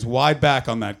hands, wide back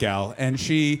on that gal, and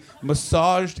she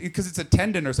massaged, because it's a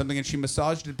tendon or something, and she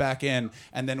massaged it back in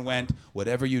and then went,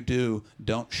 whatever you do,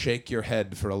 don't shake your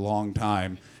head for a long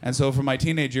time. And so for my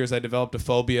teenage years, I developed a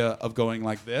phobia of going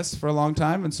like this for a long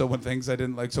time, and so when things I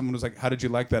didn't like, someone was like, how did you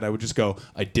like that? I would just go,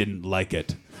 I didn't like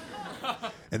it.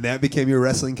 And that became your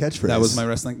wrestling catchphrase. That was my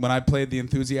wrestling. When I played the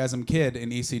Enthusiasm Kid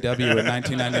in ECW in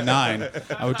 1999,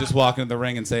 I would just walk into the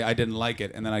ring and say, I didn't like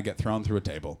it, and then I'd get thrown through a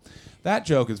table. That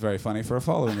joke is very funny for the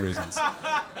following reasons.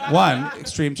 One,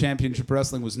 Extreme Championship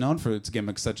Wrestling was known for its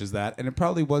gimmicks such as that, and it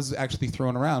probably was actually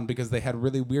thrown around because they had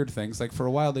really weird things. Like for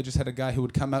a while, they just had a guy who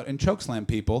would come out and chokeslam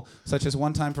people, such as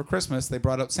one time for Christmas, they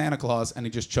brought out Santa Claus, and he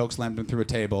just chokeslammed him through a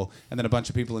table, and then a bunch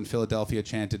of people in Philadelphia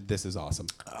chanted, this is awesome.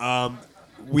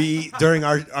 We, during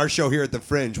our show here at the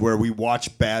Fringe, where we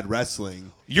watch bad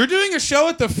wrestling. You're doing a show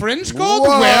at the Fringe Gold?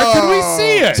 Where can we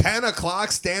see it? 10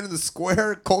 o'clock, stand in the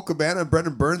square. Colt Cabana and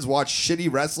Brendan Burns watch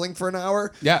shitty wrestling for an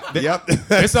hour. Yeah. Yep.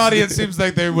 This audience seems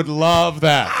like they would love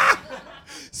that.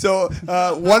 So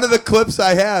one of the clips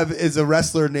I have is a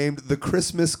wrestler named the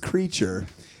Christmas Creature.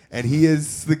 And he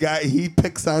is the guy, he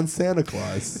picks on Santa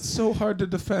Claus. It's so hard to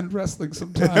defend wrestling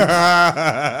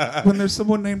sometimes when there's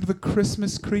someone named the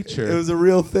Christmas Creature. It was a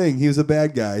real thing. He was a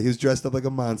bad guy. He was dressed up like a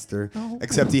monster. Oh.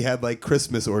 Except he had like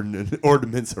Christmas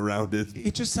ornaments around it.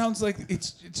 It just sounds like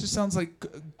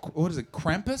what is it?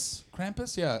 Krampus?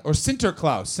 Krampus? Yeah. Or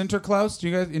Sinterklaas. Sinterklaas. Do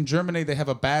you guys in Germany they have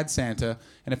a bad Santa,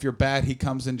 and if you're bad, he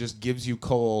comes and just gives you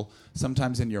coal,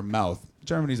 sometimes in your mouth.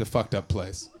 Germany's a fucked up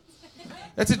place.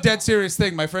 That's a dead serious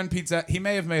thing. My friend Pete, he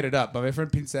may have made it up, but my friend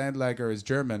Pete Sandlager is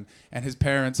German, and his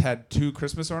parents had 2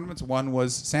 Christmas ornaments. One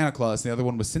was Santa Claus, and the other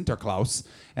one was Sinterklaas.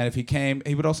 And if he came,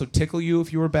 he would also tickle you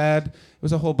if you were bad. It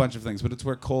was a whole bunch of things, but it's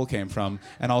where coal came from.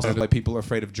 And also, like, people are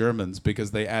afraid of Germans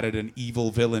because they added an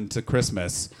evil villain to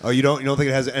Christmas. Oh, you don't think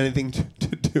it has anything to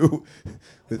do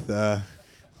with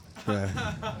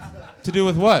To do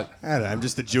with what? I don't know. I'm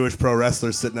just a Jewish pro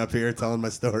wrestler sitting up here telling my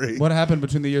story. What happened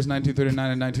between the years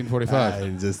 1939 and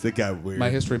 1945? It got weird. My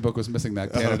history book was missing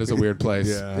that. Canada's a weird place.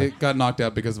 Yeah. It got knocked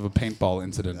out because of a paintball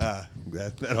incident.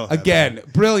 That'll happen. Again,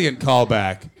 brilliant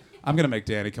callback. I'm going to make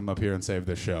Danny come up here and save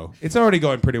this show. It's already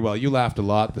going pretty well. You laughed a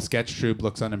lot. The sketch troupe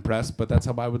looks unimpressed, but that's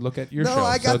how I would look at your No, show.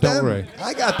 I got so them. don't worry.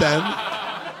 I got them.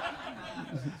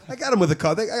 I got them with a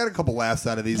couple. I got a couple laughs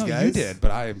out of these No, guys. you did,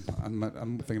 but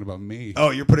I'm thinking about me.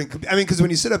 Oh, you're putting. I mean, because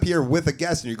when you sit up here with a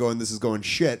guest and you're going, "This is going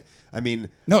shit." I mean,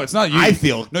 No, it's not you. I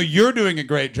feel- No, you're doing a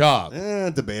great job.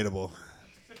 debatable.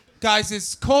 Guys,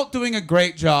 is Colt doing a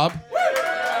great job?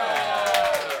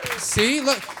 See?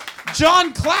 Look.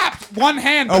 John clapped one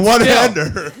hand. A but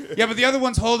one-hander. still. Yeah, but the other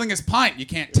one's holding his pint. You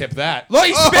can't tip that. Look,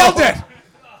 he spilled it.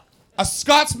 A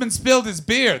Scotsman spilled his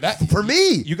beer. That For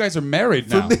me. You guys are married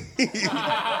now. me.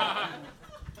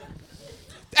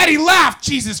 And he laughed.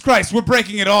 Jesus Christ, we're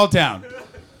breaking it all down.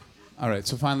 All right,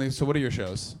 so finally, what are your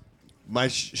shows? My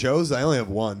shows, I only have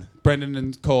one. Brendan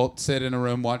and Colt sit in a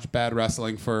room, watch bad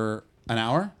wrestling for an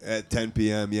hour. At 10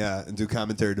 p.m., yeah, and do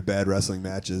commentary to bad wrestling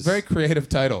matches. Very creative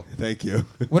title. Thank you.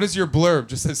 What is your blurb?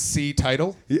 Just says C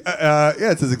title? Yeah,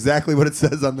 it says exactly what it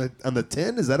says on the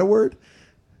tin. Is that a word?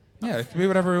 Yeah, it can be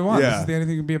whatever we want. Yeah. This is the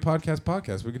Anything Can Be a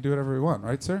Podcast. We can do whatever we want,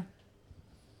 right, sir?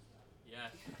 Yeah.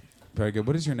 Very good.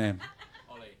 What is your name?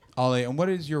 Ollie, Ollie, and what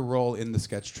is your role in the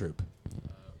sketch troupe?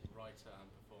 writer and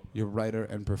performer. You're writer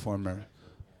and performer.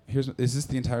 Is this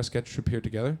the entire sketch troupe here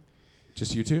together?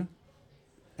 Just you two?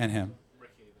 And him?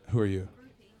 Ricky. Who are you?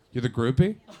 You're the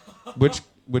groupie?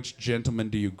 Which gentleman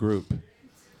do you group?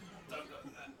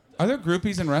 Are there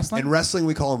groupies in wrestling? In wrestling,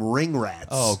 we call them ring rats.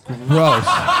 Oh, gross.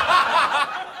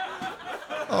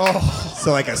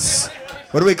 So like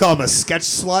what do we call them? A sketch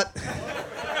slut?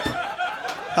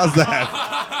 How's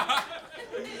that?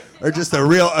 Or just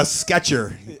a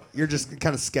sketcher. You're just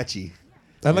kind of sketchy.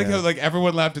 I like Yeah. how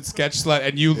everyone laughed at Sketch Slut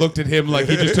and you looked at him like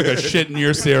he just took a shit in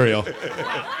your cereal.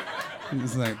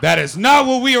 He's like, that is not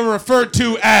what we are referred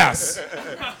to as.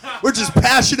 We're just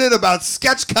passionate about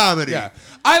sketch comedy. Yeah.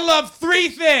 I love 3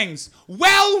 things.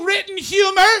 Well-written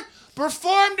humor,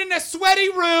 performed in a sweaty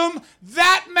room,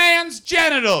 that man's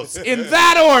genitals. In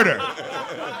that order.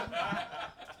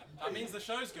 That means the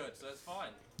show's good, so it's fine.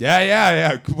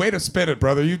 Yeah. Way to spin it,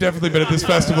 brother. You've definitely been at this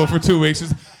festival for 2 weeks.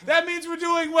 That means we're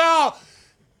doing well.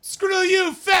 Screw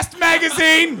you, Fest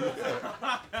Magazine.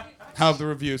 How have the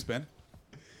reviews been?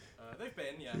 They've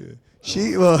been, yeah.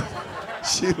 She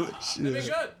They've been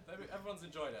good. Everyone's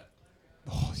enjoyed it.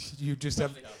 Oh,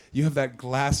 you have that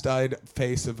glass-eyed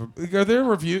face of. Are there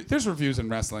reviews? There's reviews in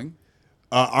wrestling.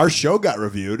 our show got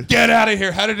reviewed. Get out of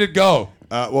here! How did it go?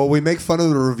 Well, we make fun of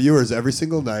the reviewers every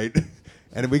single night,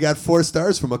 And we got 4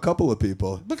 stars from a couple of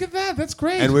people. Look at that. That's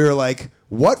great. And we were like,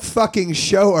 what fucking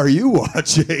show are you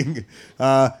watching?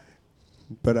 But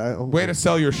Way to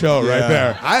sell your show right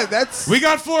there. That's We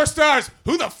got 4 stars.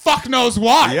 Who the fuck knows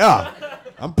why? yeah.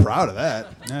 I'm proud of that.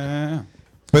 Yeah.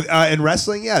 But in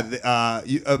wrestling, yeah,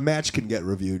 a match can get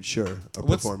reviewed, sure. A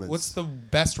performance. What's the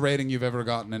best rating you've ever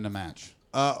gotten in a match?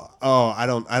 I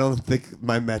don't think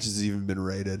my match has even been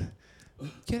rated.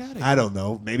 Get out of here. I don't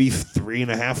know, maybe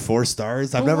 3.5, 4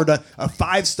 stars. I've never done a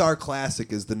 5-star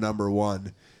classic is the number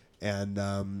one,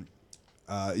 and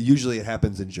usually it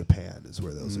happens in Japan is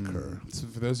where those occur. So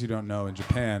for those who don't know, in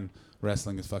Japan,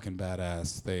 wrestling is fucking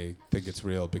badass. They think it's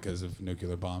real because of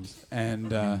nuclear bombs,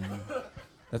 and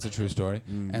that's a true story.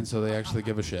 And so they actually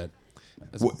give a shit.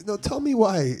 No, tell me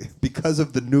why. Because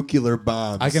of the nuclear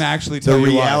bombs. I can actually tell the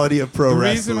you why. reality of pro The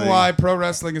wrestling. reason why pro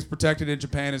wrestling is protected in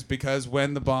Japan is because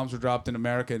when the bombs were dropped and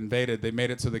America invaded, they made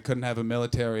it so they couldn't have a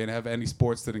military and have any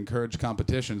sports that encourage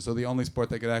competition. So the only sport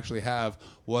they could actually have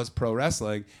was pro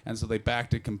wrestling, and so they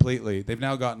backed it completely. They've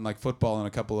now gotten like football and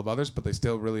a couple of others, but they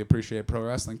still really appreciate pro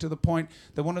wrestling to the point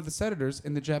that one of the senators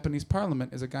in the Japanese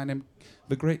parliament is a guy named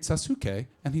the Great Sasuke,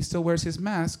 and he still wears his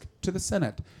mask to the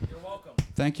Senate. You're welcome.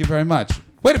 Thank you very much.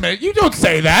 Wait a minute, you don't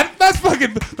say that. That's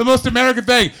fucking the most American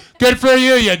thing. Good for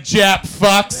you, you Jap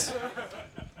fucks.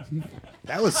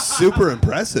 That was super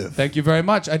impressive. Thank you very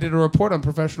much. I did a report on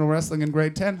professional wrestling in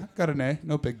grade 10. Got an A.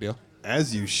 No big deal.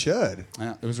 As you should.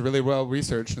 Yeah, it was really well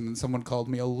researched, and then someone called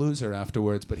me a loser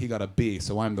afterwards, but he got a B,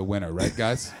 so I'm the winner, right,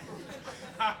 guys?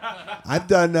 I've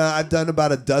done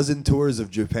about a dozen tours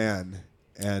of Japan,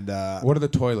 and What are the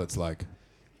toilets like?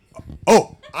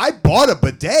 I bought a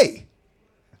bidet.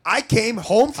 I came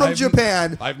home from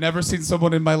Japan. I've never seen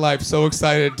someone in my life so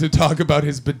excited to talk about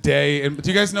his bidet. And do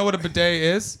you guys know what a bidet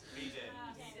is?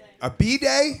 A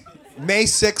bidet? May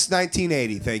 6,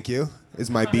 1980, thank you, is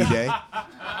my bidet.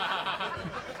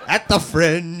 At the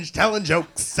Fringe, telling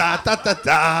jokes, da da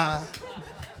da.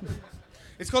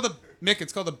 It's called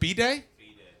a bidet?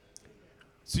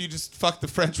 So you just fuck the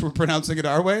French for pronouncing it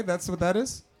our way? That's what that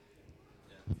is?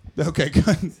 Okay,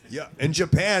 good. Yeah, in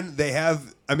Japan, they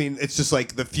have, it's just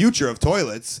like the future of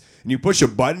toilets. And you push a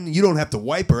button, you don't have to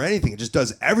wipe or anything. It just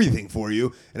does everything for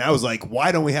you. And I was like,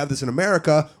 why don't we have this in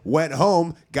America? Went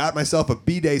home, got myself a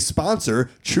bidet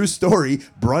sponsor. True story,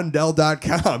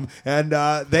 Brundell.com. And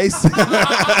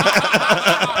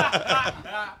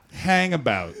Hang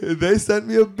about. they sent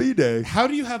me a bidet. How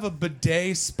do you have a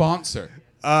bidet sponsor?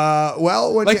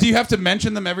 Do Do you have to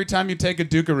mention them every time you take a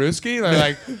Dukarooski?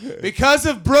 Like, because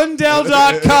of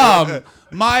Brundell.com,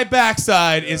 my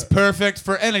backside is perfect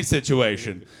for any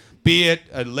situation. Be it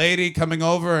a lady coming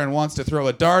over and wants to throw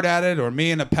a dart at it, or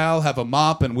me and a pal have a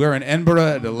mop and we're in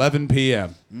Edinburgh at 11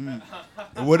 p.m.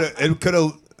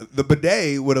 The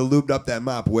bidet would have lubed up that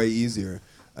mop way easier.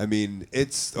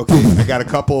 It's okay. I got a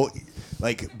couple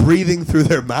breathing through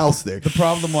their mouths there. The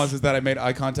problem was that I made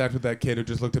eye contact with that kid who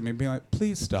just looked at me and being like,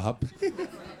 please stop.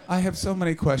 I have so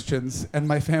many questions, and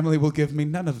my family will give me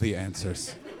none of the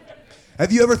answers.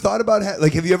 Have you ever thought about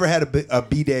have you ever had a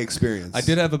bidet experience? I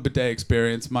did have a bidet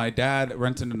experience. My dad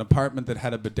rented an apartment that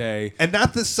had a bidet. And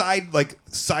not the side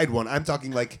one. I'm talking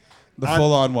The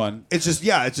full-on one. It's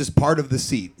just part of the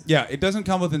seat. Yeah, it doesn't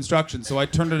come with instructions, so I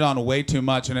turned it on way too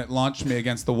much, and it launched me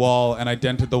against the wall, and I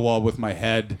dented the wall with my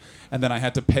head, and then I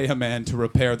had to pay a man to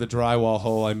repair the drywall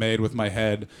hole I made with my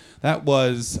head. That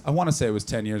was, I want to say it was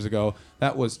 10 years ago.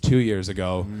 That was 2 years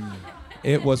ago.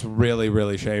 It was really,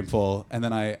 really shameful, and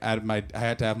then I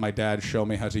had to have my dad show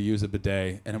me how to use a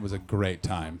bidet, and it was a great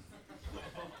time.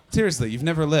 Seriously, you've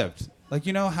never lived.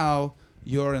 You know how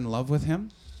you're in love with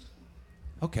him?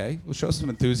 Okay, well, show some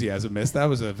enthusiasm, miss. That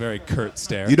was a very curt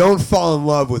stare. You don't fall in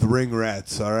love with ring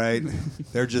rats, all right?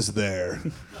 They're just there.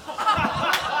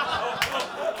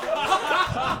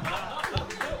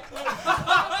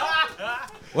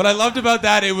 What I loved about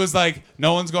that, it was like,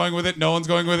 no one's going with it, no one's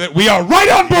going with it. We are right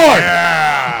on board!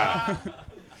 Yeah!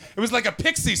 It was like a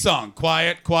Pixie song.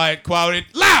 Quiet, quiet, quiet,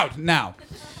 loud, now.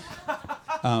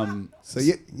 So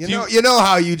you know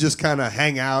how you just kind of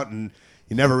hang out and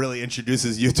he never really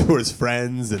introduces you to his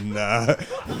friends, and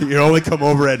you only come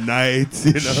over at night.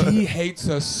 She hates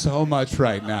us so much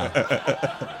right now.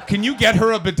 Can you get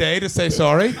her a bidet to say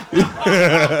sorry? Just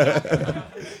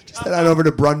head on over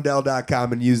to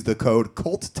Brundell.com and use the code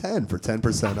COLT10 for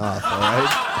 10% off. All right.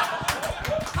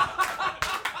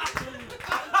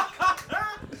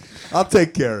 I'll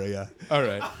take care of you. All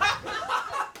right.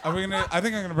 I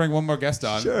think I'm gonna bring one more guest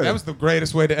on. Sure. That was the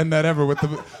greatest way to end that ever, with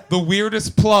the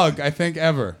weirdest plug I think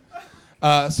ever.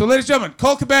 So, ladies and gentlemen,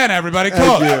 Colt Cabana, everybody.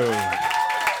 Colt. Thank you.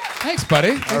 Thanks,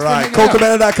 buddy. All right,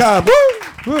 ColtCabana.com. Woo!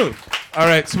 Woo. All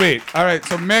right, sweet. All right,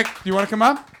 so Mick, do you want to come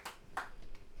up?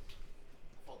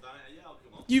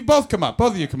 You both come up.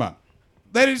 Both of you come up.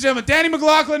 Ladies and gentlemen, Danny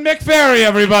McLaughlin, Mick Ferry,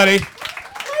 everybody.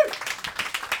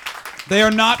 They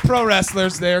are not pro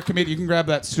wrestlers. They are comedians. You can grab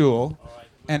that stool.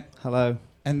 And Hello.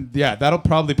 yeah, that'll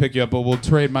probably pick you up, but we'll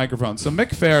trade microphones. So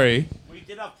Mick Ferry. We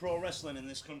did have pro wrestling in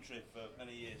this country for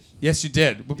many years. Yes, you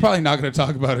did. We're probably not going to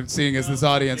talk about it, seeing as this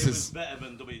audience It was is better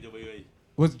than WWE.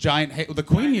 was giant. The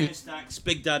Queen. Giant Stacks,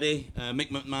 Big Daddy,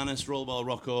 Mick McManus, Rollerball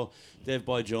Rocco, Dave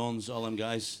Boy Jones, all them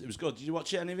guys. It was good. Did you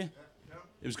watch it, any of you? Yeah.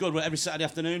 It was good. Every Saturday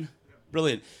afternoon.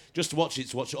 Brilliant. Just to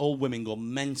watch old women go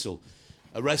mental.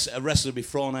 A wrestler would be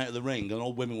thrown out of the ring, and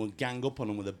old women would gang up on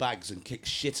him with their bags and kick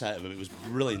shit out of him. It was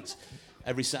brilliant.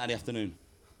 Every Saturday afternoon.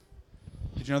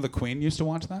 Did you know the Queen used to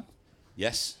watch that?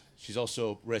 Yes. She's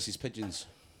also races pigeons.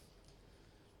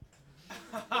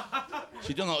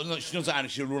 She does that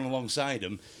and she'll run alongside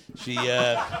them. She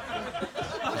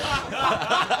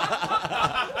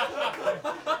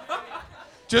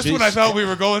Just when I thought we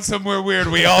were going somewhere weird,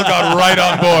 we all got right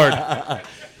on board.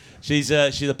 she's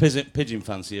a pigeon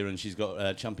fancier, and she's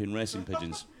got champion racing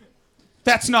pigeons.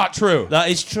 That's not true. That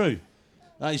is true.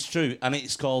 That is true, and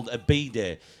it's called a bee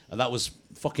day, and that was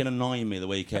fucking annoying me the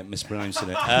way you kept mispronouncing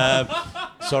it.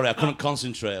 Sorry, I couldn't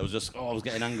concentrate. I was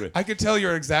getting angry. I could tell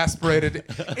you're exasperated.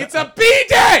 It's a B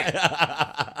day.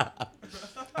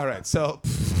 All right, so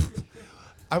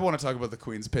I want to talk about the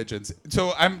Queen's pigeons.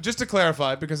 So I'm just to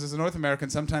clarify, because as a North American,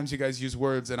 sometimes you guys use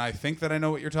words, and I think that I know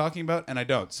what you're talking about, and I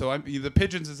don't. So the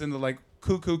pigeons is in the like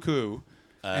coo coo coo,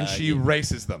 and she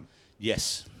races them.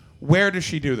 Yes. Where does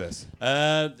she do this?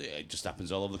 It just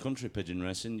happens all over the country, pigeon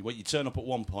racing. You turn up at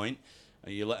one point,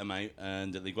 and you let them out,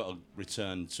 and they've got to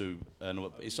return to another.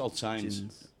 It's all times.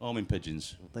 Homing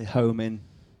pigeons. They home in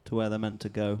to where they're meant to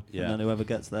go, Yeah. and then whoever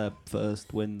gets there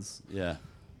first wins. Yeah.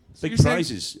 So Big you're saying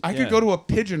prizes. I Yeah. could go to a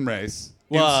pigeon race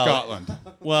in Well, Scotland.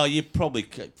 Well, you're probably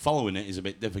following it is a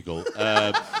bit difficult.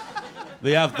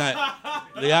 They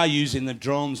are using the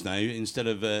drones now instead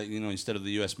of the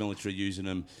U.S. military using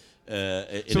them.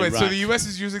 In So Iraq. the U.S.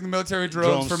 is using the military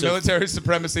drones for to- military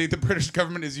supremacy. The British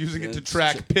government is using it to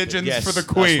track pigeons Yes, for the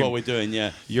Queen. That's what we're doing.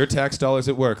 Yeah. Your tax dollars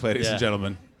at work, ladies Yeah. and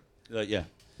gentlemen. Yeah.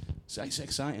 It's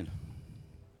exciting.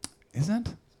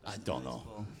 Isn't? I don't know.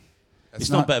 It's It's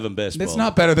not better than baseball. It's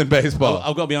not better than baseball.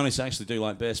 I've got to be honest. I actually do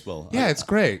like baseball. Yeah, it's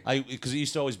great. Because it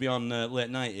used to always be on late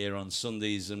night here on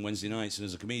Sundays and Wednesday nights, and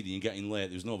as a comedian, getting late,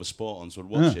 there was no other sport on, so I'd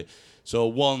watch it. So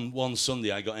one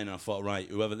Sunday I got in and I thought, right,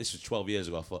 this was 12 years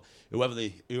ago, I thought,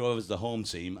 whoever's the home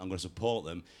team, I'm going to support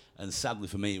them. And sadly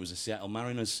for me, it was the Seattle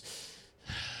Mariners.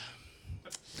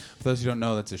 For those who don't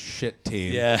know, that's a shit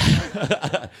team. Yeah.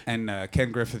 And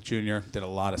Ken Griffith Jr. did a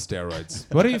lot of steroids.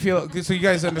 What do you feel? So you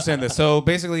guys understand this. So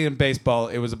basically in baseball,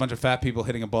 it was a bunch of fat people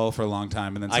hitting a ball for a long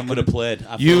time. And then I someone could have played.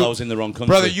 I feel I was in the wrong country.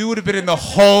 Brother, you would have been in the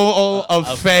Hall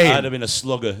of Fame. I'd have been a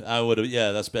slugger. I would have,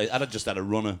 I'd have just had a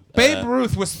runner. Babe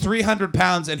Ruth was 300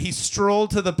 pounds, and he strolled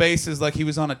to the bases like he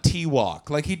was on a T-walk.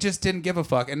 Like, he just didn't give a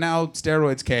fuck. And now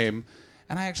steroids came,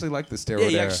 and I actually like the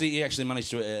steroid era. He actually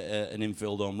managed to hit an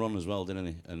infield home run as well, didn't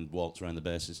he? And walked around the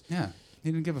bases. Yeah,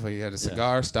 he didn't give a fuck. He had a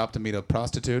cigar, stopped to meet a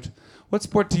prostitute. What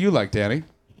sport do you like, Danny?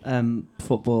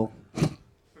 Football.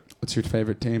 What's your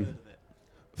favorite team?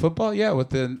 Football? Yeah,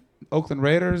 with the Oakland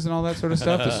Raiders and all that sort of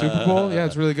stuff. The Super Bowl? Yeah,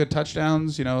 it's really good.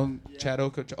 Touchdowns, Chad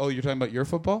Oka. Oh, you're talking about your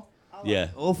football? Yeah.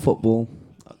 Or football,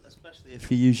 especially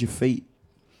if you use your feet.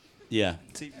 Yeah.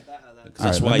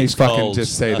 That's why it's fucking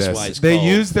just say this. They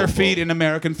use their feet in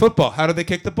American football. How do they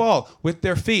kick the ball? With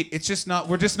their feet. It's just not.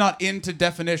 We're just not into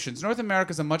definitions. North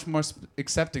America's a much more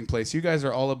accepting place. You guys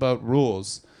are all about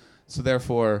rules, so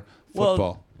therefore football.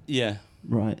 Well, yeah.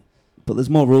 Right. But there's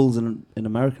more rules in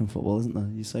American football, isn't there?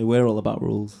 You say we're all about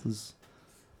rules.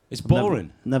 It's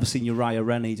boring. Never seen Uriah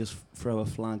Rennie just throw a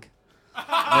flag.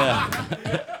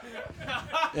 Yeah.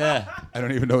 Yeah. I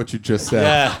don't even know what you just said.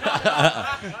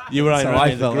 Yeah. You were right. That's how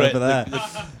I felt over there.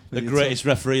 The greatest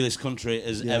referee this country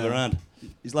has ever had.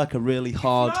 He's like a really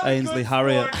hard Ainsley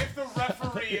Harriott. If the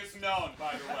referee is known,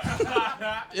 by the way.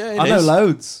 Yeah, I know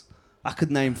loads. I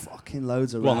could name fucking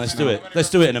loads of Well, refs let's now. do it. Let's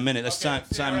do it in a minute. Let's time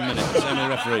a minute. How many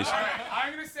referees? All right,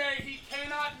 I'm going to say he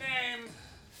cannot name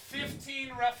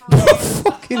 15 referees.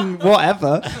 Fucking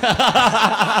whatever. 15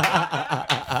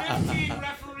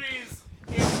 referees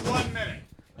in 1 minute.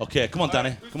 Okay, come on,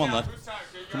 Danny. Come on, lad.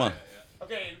 Come on.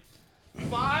 Okay,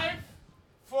 5,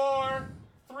 4,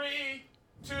 3,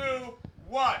 2,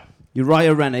 1.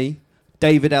 Uriah Rennie,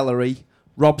 David Ellery,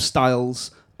 Rob Stiles,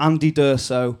 Andy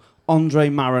D'Urso, Andre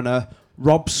Mariner,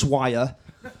 Rob Swire,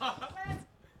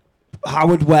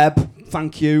 Howard Webb,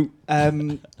 thank you.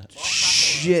 Clattenburg,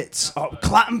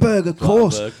 of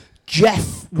course. Clattenburg.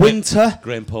 Jeff Winter,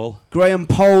 Graham Paul. Graham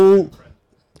Pole.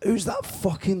 Who's that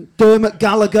fucking Dermot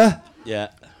Gallagher? Yeah.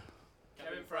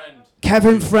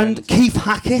 Kevin Friend, Keith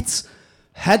Hackett,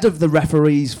 head of the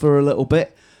referees for a little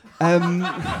bit.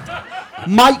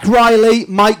 Mike Riley,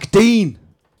 Mike Dean.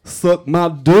 Suck my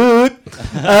dick.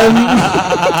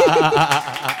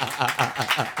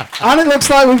 And it looks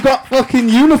like we've got fucking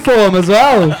uniform as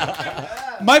well.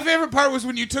 My favorite part was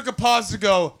when you took a pause to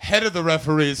go head of the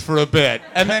referees for a bit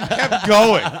and then kept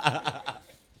going.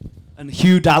 And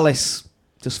Hugh Dallas,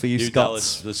 just for you Hugh Scots.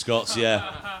 Dallas, the Scots,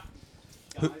 yeah.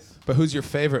 But who's your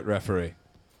favorite referee?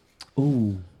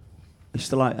 Ooh. I used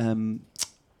to like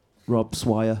Rob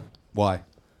Swire. Why?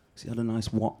 'Cause he had a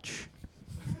nice watch.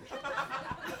 He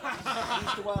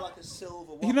used to wear like a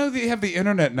silver watch. You know that you have the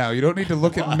internet now. You don't need to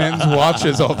look at men's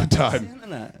watches all the time.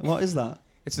 Internet? What is that?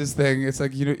 It's this thing. It's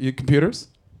like, you know, your computers?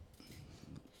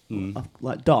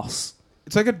 Like DOS.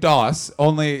 It's like a DOS,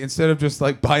 only instead of just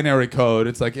like binary code,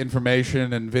 it's like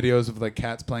information and videos of like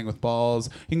cats playing with balls.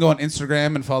 You can go on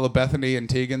Instagram and follow Bethany and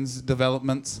Tegan's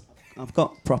developments. I've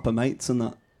got proper mates and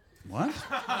that. What?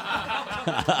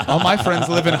 All my friends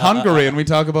live in Hungary and we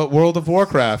talk about World of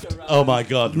Warcraft. Oh my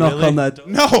God! Knock really? on their door.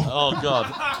 No! Oh God!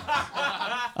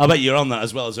 I bet you're on that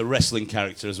as well as a wrestling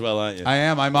character as well, aren't you? I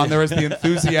am. I'm on there as the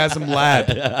enthusiasm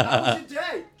lad. How was your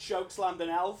day? Chokeslammed an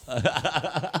elf.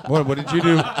 What did you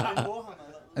do?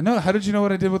 No, how did you know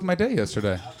what I did with my day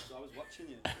yesterday? I was watching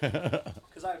you.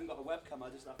 Because I haven't got a webcam, I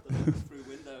just have to look through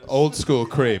windows. Old school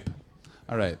creep.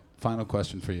 All right, final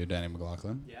question for you, Danny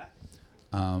McLaughlin. Yeah.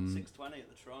 6:20 at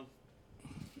the Tron.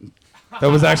 That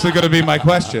was actually going to be my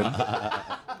question.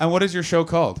 And what is your show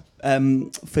called?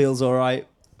 Feels alright.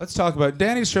 Let's talk about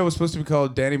Danny's show was supposed to be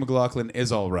called Danny McLaughlin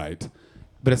Is All Right,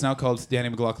 but it's now called Danny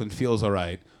McLaughlin Feels All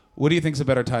Right. What do you think's a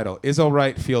better title? Is All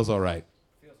Right, Feels All Right?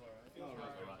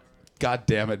 God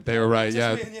damn it, they were right.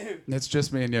 Yeah, me and you. It's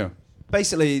just me and you.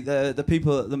 Basically, the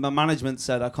people, my management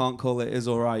said I can't call it Is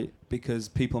Alright because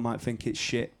people might think it's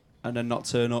shit and then not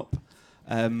turn up.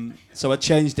 So I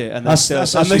changed it, and they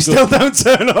still don't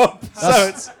turn up.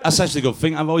 That's actually a good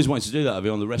thing. I've always wanted to do that. I'd be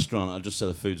on the restaurant. I'd just say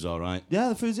the food's all right. Yeah,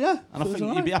 the food's And I think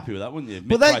you'd be happy with that, wouldn't you?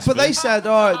 But they said,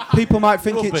 oh, people might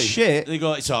think it's shit. They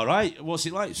go, it's all right. What's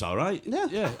it like? It's all right.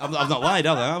 Yeah. I've not lied,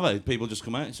 have I? People just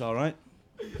come out. It's all right.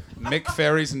 Mick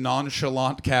Ferry's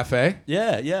Nonchalant Cafe.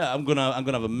 Yeah. I'm gonna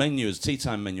have a menu. As tea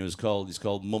time menu is called. It's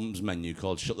called Mum's menu.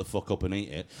 Called Shut the Fuck Up and Eat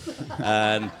It.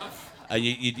 And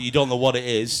you don't know what it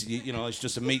is. You know, it's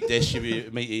just a meat dish. If you're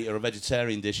a meat eater or a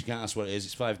vegetarian dish, you can't ask what it is.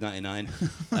 It's $5.99.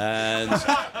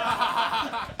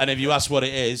 And if you ask what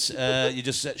it is, you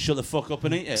just shut the fuck up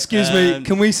and eat it. Excuse me,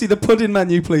 can we see the pudding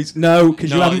menu, please? No,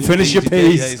 because you haven't finished your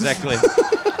piece. Yeah, exactly.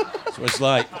 That's what it's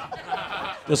like.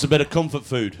 Just a bit of comfort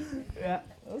food. Yeah,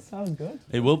 that sounds good.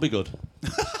 It will be good.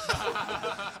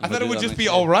 I thought it would just be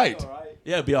all right.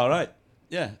 Yeah, it'd be all right.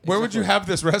 Yeah. Where would you have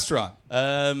this restaurant?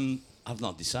 I've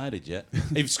not decided yet.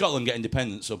 If Scotland get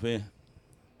independence up here.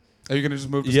 Are you going to just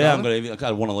move to Yeah, Scotland?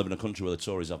 I want to live in a country where the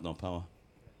Tories have no power.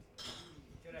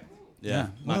 Yeah,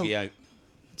 Maggie out.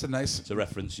 It's a nice... It's a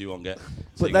reference you won't get.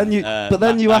 But then you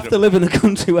have to live in a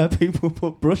country where people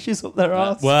put brushes up their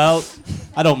arse. Well,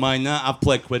 I don't mind that. I've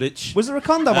played Quidditch. Was there a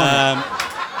condom on it?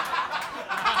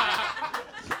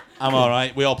 I'm all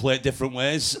right. We all play it different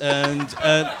ways. And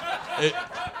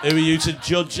who are you to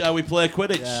judge how we play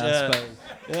Quidditch? Yeah, I suppose.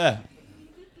 Yeah.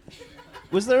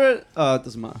 Was there a... Oh, it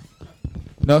doesn't matter.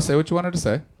 No, say what you wanted to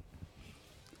say.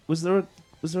 Was there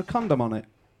a condom on it?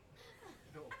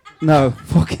 No.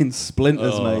 Fucking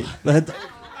splinters, mate.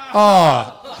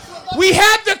 We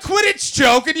had the Quidditch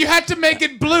joke and you had to make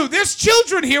it blue. There's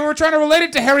children here. We're trying to relate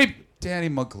it to Harry... Danny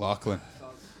McLaughlin.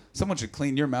 Someone should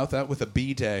clean your mouth out with a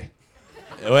B-day.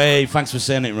 Hey, thanks for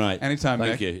saying it right. Anytime,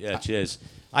 Thank Nick. you. Yeah, cheers.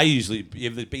 I usually,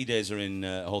 if the B-days are in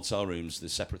hotel rooms, they're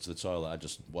separate to the toilet, I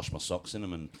just wash my socks in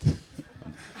them and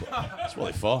that's what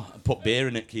they're for. I put beer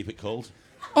in it, keep it cold.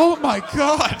 Oh my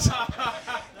God!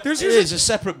 It's a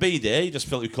separate B-day, you just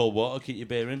fill it with cold water, keep your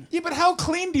beer in. Yeah, but how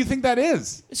clean do you think that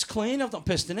is? It's clean, I've not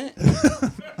pissed in it.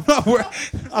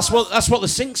 That's what the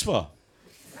sink's for.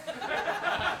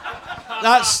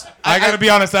 I gotta be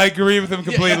honest, I agree with him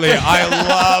completely. I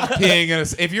love peeing in a...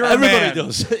 If you're a Everybody man...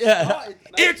 does, yeah.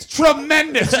 It's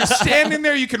tremendous. You're standing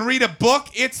there, you can read a book.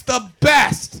 It's the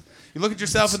best. You look at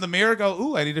yourself in the mirror, go,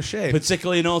 ooh, I need a shave.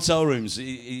 Particularly in hotel rooms,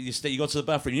 you go to the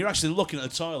bathroom, you're actually looking at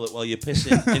the toilet while you're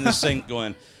pissing in the sink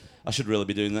going, I should really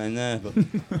be doing that in there, but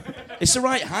it's the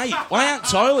right height. Why aren't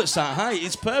toilets that height?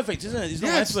 It's perfect, isn't it? There's no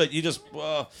effort. You just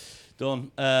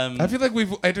Done. I feel like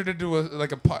we've entered into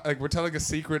like we're telling a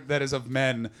secret that is of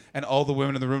men, and all the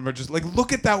women in the room are just like,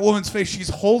 look at that woman's face. She's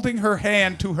holding her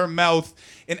hand to her mouth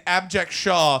in abject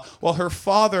shaw, while her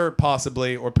father,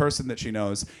 possibly, or person that she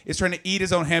knows, is trying to eat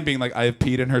his own hand, being like, I have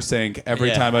peed in her sink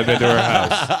every time I've been to her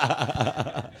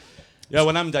house. Yeah,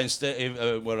 when I'm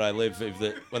downstairs where I live,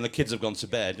 when the kids have gone to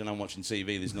bed and I'm watching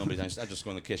TV, there's nobody downstairs. I just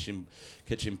go in the kitchen,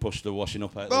 push the washing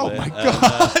up out of the way. Oh my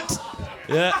God!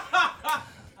 Yeah.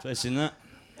 Facing that.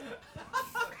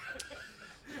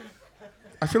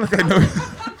 I feel like I know.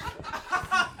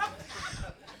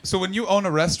 So when you own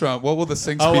a restaurant, what will the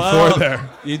sinks be for there?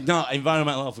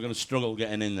 Environmental health, we're going to struggle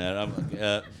getting in there.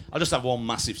 I'll just have one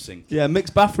massive sink. Yeah,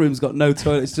 mixed bathroom's got no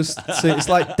toilet. It's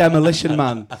like Demolition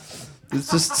Man.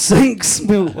 It's just sinks.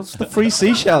 What's the free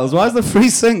seashells? Why is there free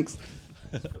sinks?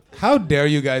 How dare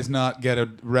you guys not get a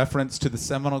reference to the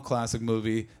seminal classic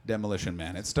movie Demolition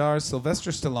Man? It stars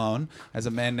Sylvester Stallone as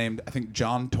a man named, I think,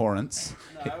 John Torrance.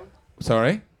 No.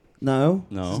 Sorry? No.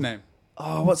 What's his name?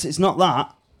 Oh, it's not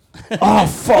that. Oh,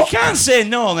 fuck. You can't say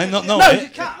no and then not know No, it. you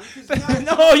can't.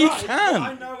 No, you can.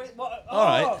 I know it. All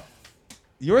right.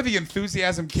 You're the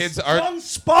Enthusiasm Kids art. John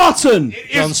Spartan. It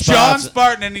is John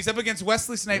Spartan, and he's up against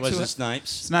Wesley Snipes.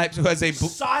 Snipes, who has a...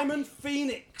 Simon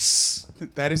Phoenix.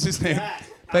 That is his name. Yeah.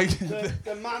 Thank you.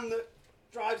 The man that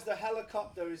drives the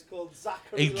helicopter is called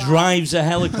Zachary. He drives a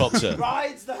helicopter.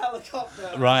 Rides the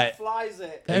helicopter. Right. And flies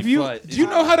it. Do you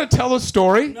know how to tell a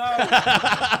story? No.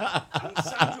 And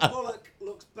Sandra Bullock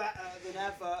looks better than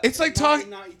ever. It's like talking.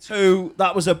 1992.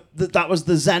 That was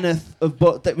the zenith of,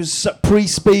 but that was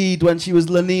pre-Speed when she was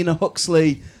Lenina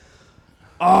Huxley.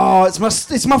 Oh, it's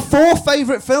my fourth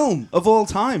favourite film of all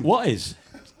time. What is?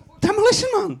 Demolition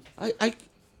Man. I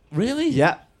really?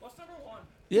 Yeah.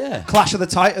 Yeah. Clash of the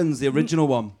Titans, the original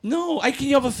one. No, how can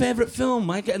you have a favourite film?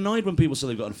 I get annoyed when people say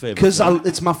they've got a favourite. Because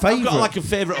it's my favourite. I've got like a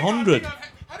favourite 100.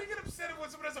 How do you get upset when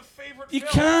someone has a favorite You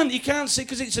film? can't say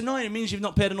because it's annoying. It means you've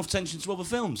not paid enough attention to other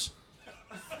films.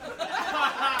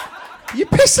 You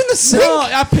piss in the sink. No,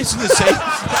 I piss in the sink.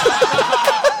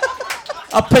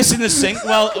 I piss in the sink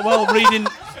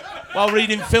while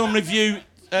reading Film Review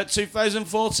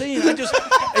 2014.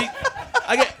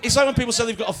 It's like when people say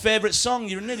they've got a favourite song.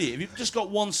 You're an idiot. If you've just got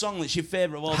one song that's your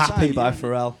favourite of all time. Happy by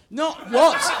Pharrell. No,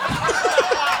 what?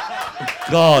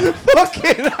 God.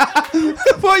 Fucking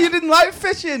Boy, you didn't like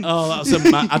fishing. Oh, that's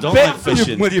I don't like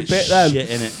fishing. Well, you bit them. Shit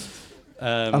in it.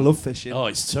 I love fishing. Oh,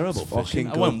 it's terrible fishing.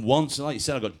 I went once, and like you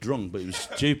said, I got drunk, but it was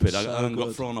stupid. I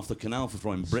got thrown off the canal for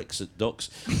throwing bricks at ducks.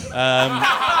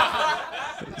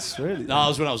 It's really. No, that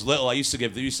was when I was little. They used to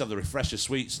have the refresher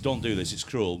sweets. Don't do this; it's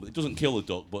cruel. But it doesn't kill the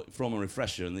duck, but throw them a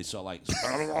refresher, and they sort of like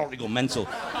they go mental,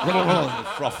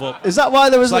 froth up. Is that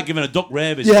why there was? It's like giving a duck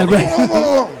rabies. Yeah,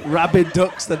 rabid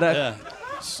ducks. Yeah,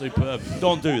 superb.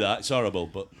 Don't do that; it's horrible,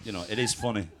 but you know it is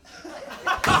funny.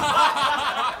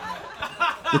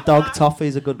 The dog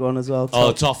Toffee's a good one as well.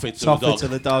 Toffee to the dog. To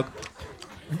the dog.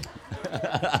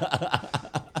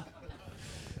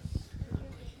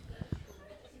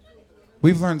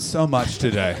 We've learned so much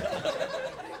today.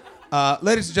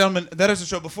 Ladies and gentlemen, that is the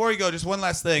show. Before we go, just one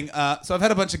last thing. So I've had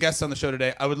a bunch of guests on the show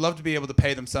today. I would love to be able to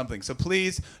pay them something. So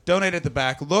please donate at the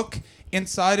back. Look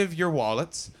inside of your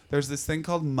wallets. There's this thing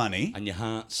called money. And your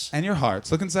hearts. And your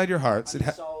hearts. Look inside your hearts.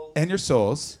 And your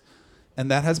souls. And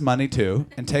that has money too.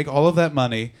 And take all of that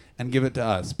money and give it to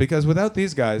us. Because without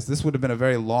these guys, this would have been a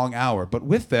very long hour. But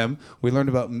with them, we learned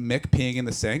about Mick peeing in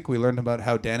the sink. We learned about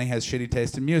how Danny has shitty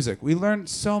taste in music. We learned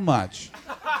so much.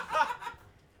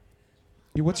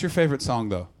 What's your favorite song,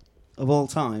 though? Of all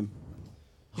time?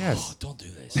 Yes. Oh, don't do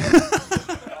this.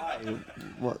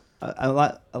 What? I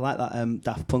like that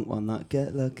Daft Punk one. That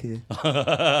Get Lucky.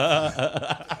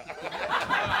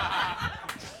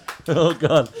 Oh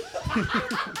God! Do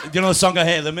you know the song I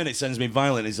hate at the minute? Sends me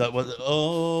violent. Is that what?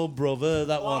 Oh brother,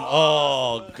 that one.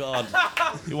 Oh God!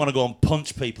 You want to go and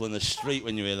punch people in the street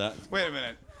when you hear that? Wait a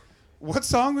minute. What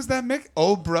song was that, Mick?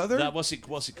 Oh brother. That what's it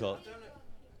called?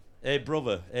 Hey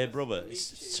brother, hey brother.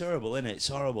 It's terrible, isn't it? It's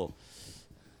horrible.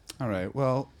 All right.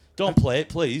 Well. Don't play it,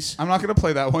 please. I'm not going to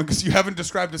play that one because you haven't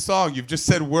described a song. You've just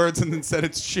said words and then said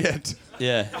it's shit.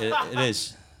 Yeah, it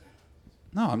is.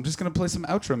 No, I'm just going to play some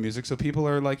outro music so people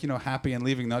are like, happy and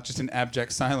leaving, not just in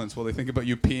abject silence while they think about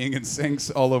you peeing in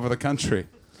sinks all over the country.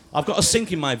 I've got a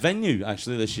sink in my venue,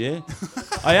 actually, this year.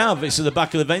 I have. It's at the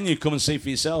back of the venue. Come and see for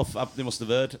yourself. They must have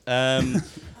heard.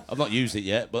 I've not used it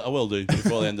yet, but I will do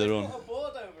before the end of the run.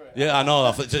 Yeah, I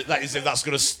know. That's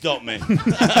going to stop me.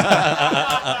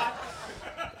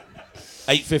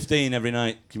 8:15 every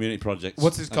night, community projects.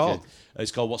 What's it called? Okay.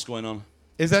 It's called What's Going On.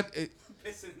 Is that...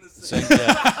 Sink,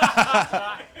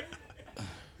 yeah.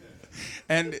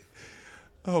 And...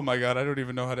 Oh my God, I don't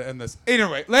even know how to end this.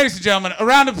 Anyway, ladies and gentlemen, a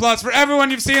round of applause for everyone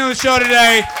you've seen on the show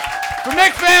today. For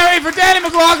Mick Ferry, for Danny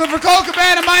McLaughlin, for Cole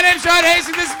Cabana, my name's Sean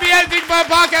Hastings. This is the Anything But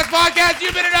Podcast.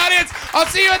 You've been an audience. I'll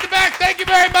see you at the back. Thank you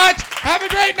very much. Have a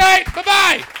great night.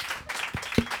 Bye-bye.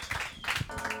 I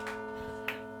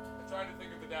tried to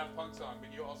think of the Daft Punk song,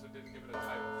 but you also didn't give it a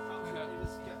title.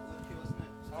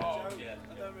 Oh, yeah.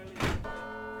 I don't really.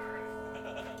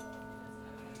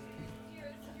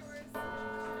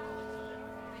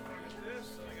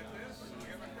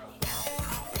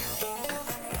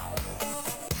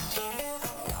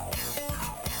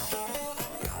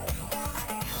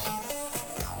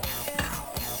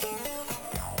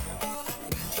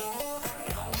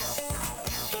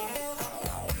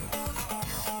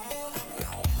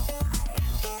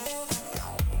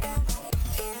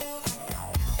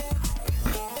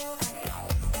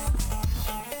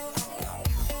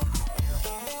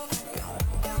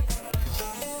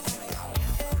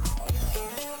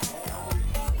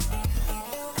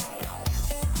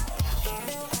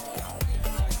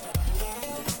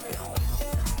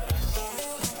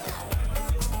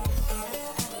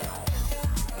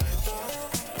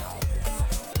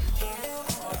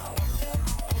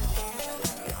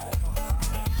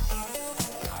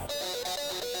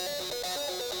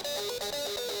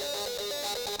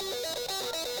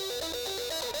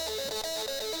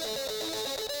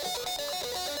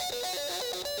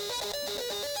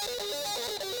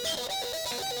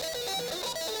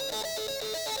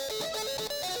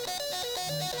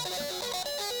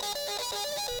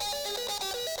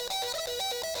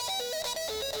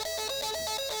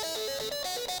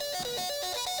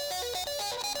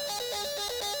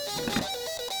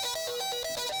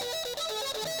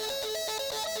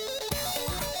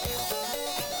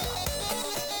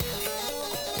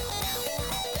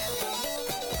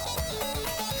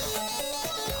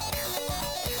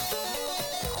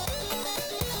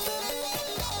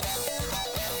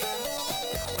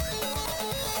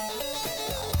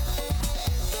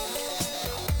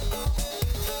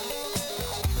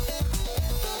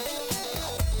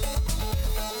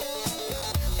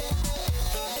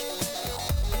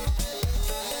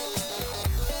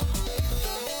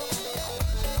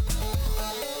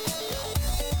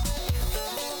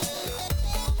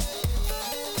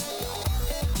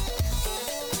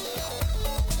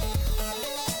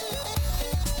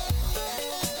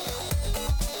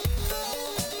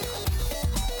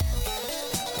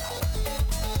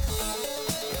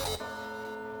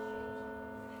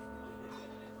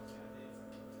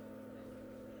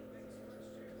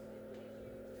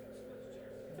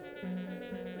 Mm-hmm.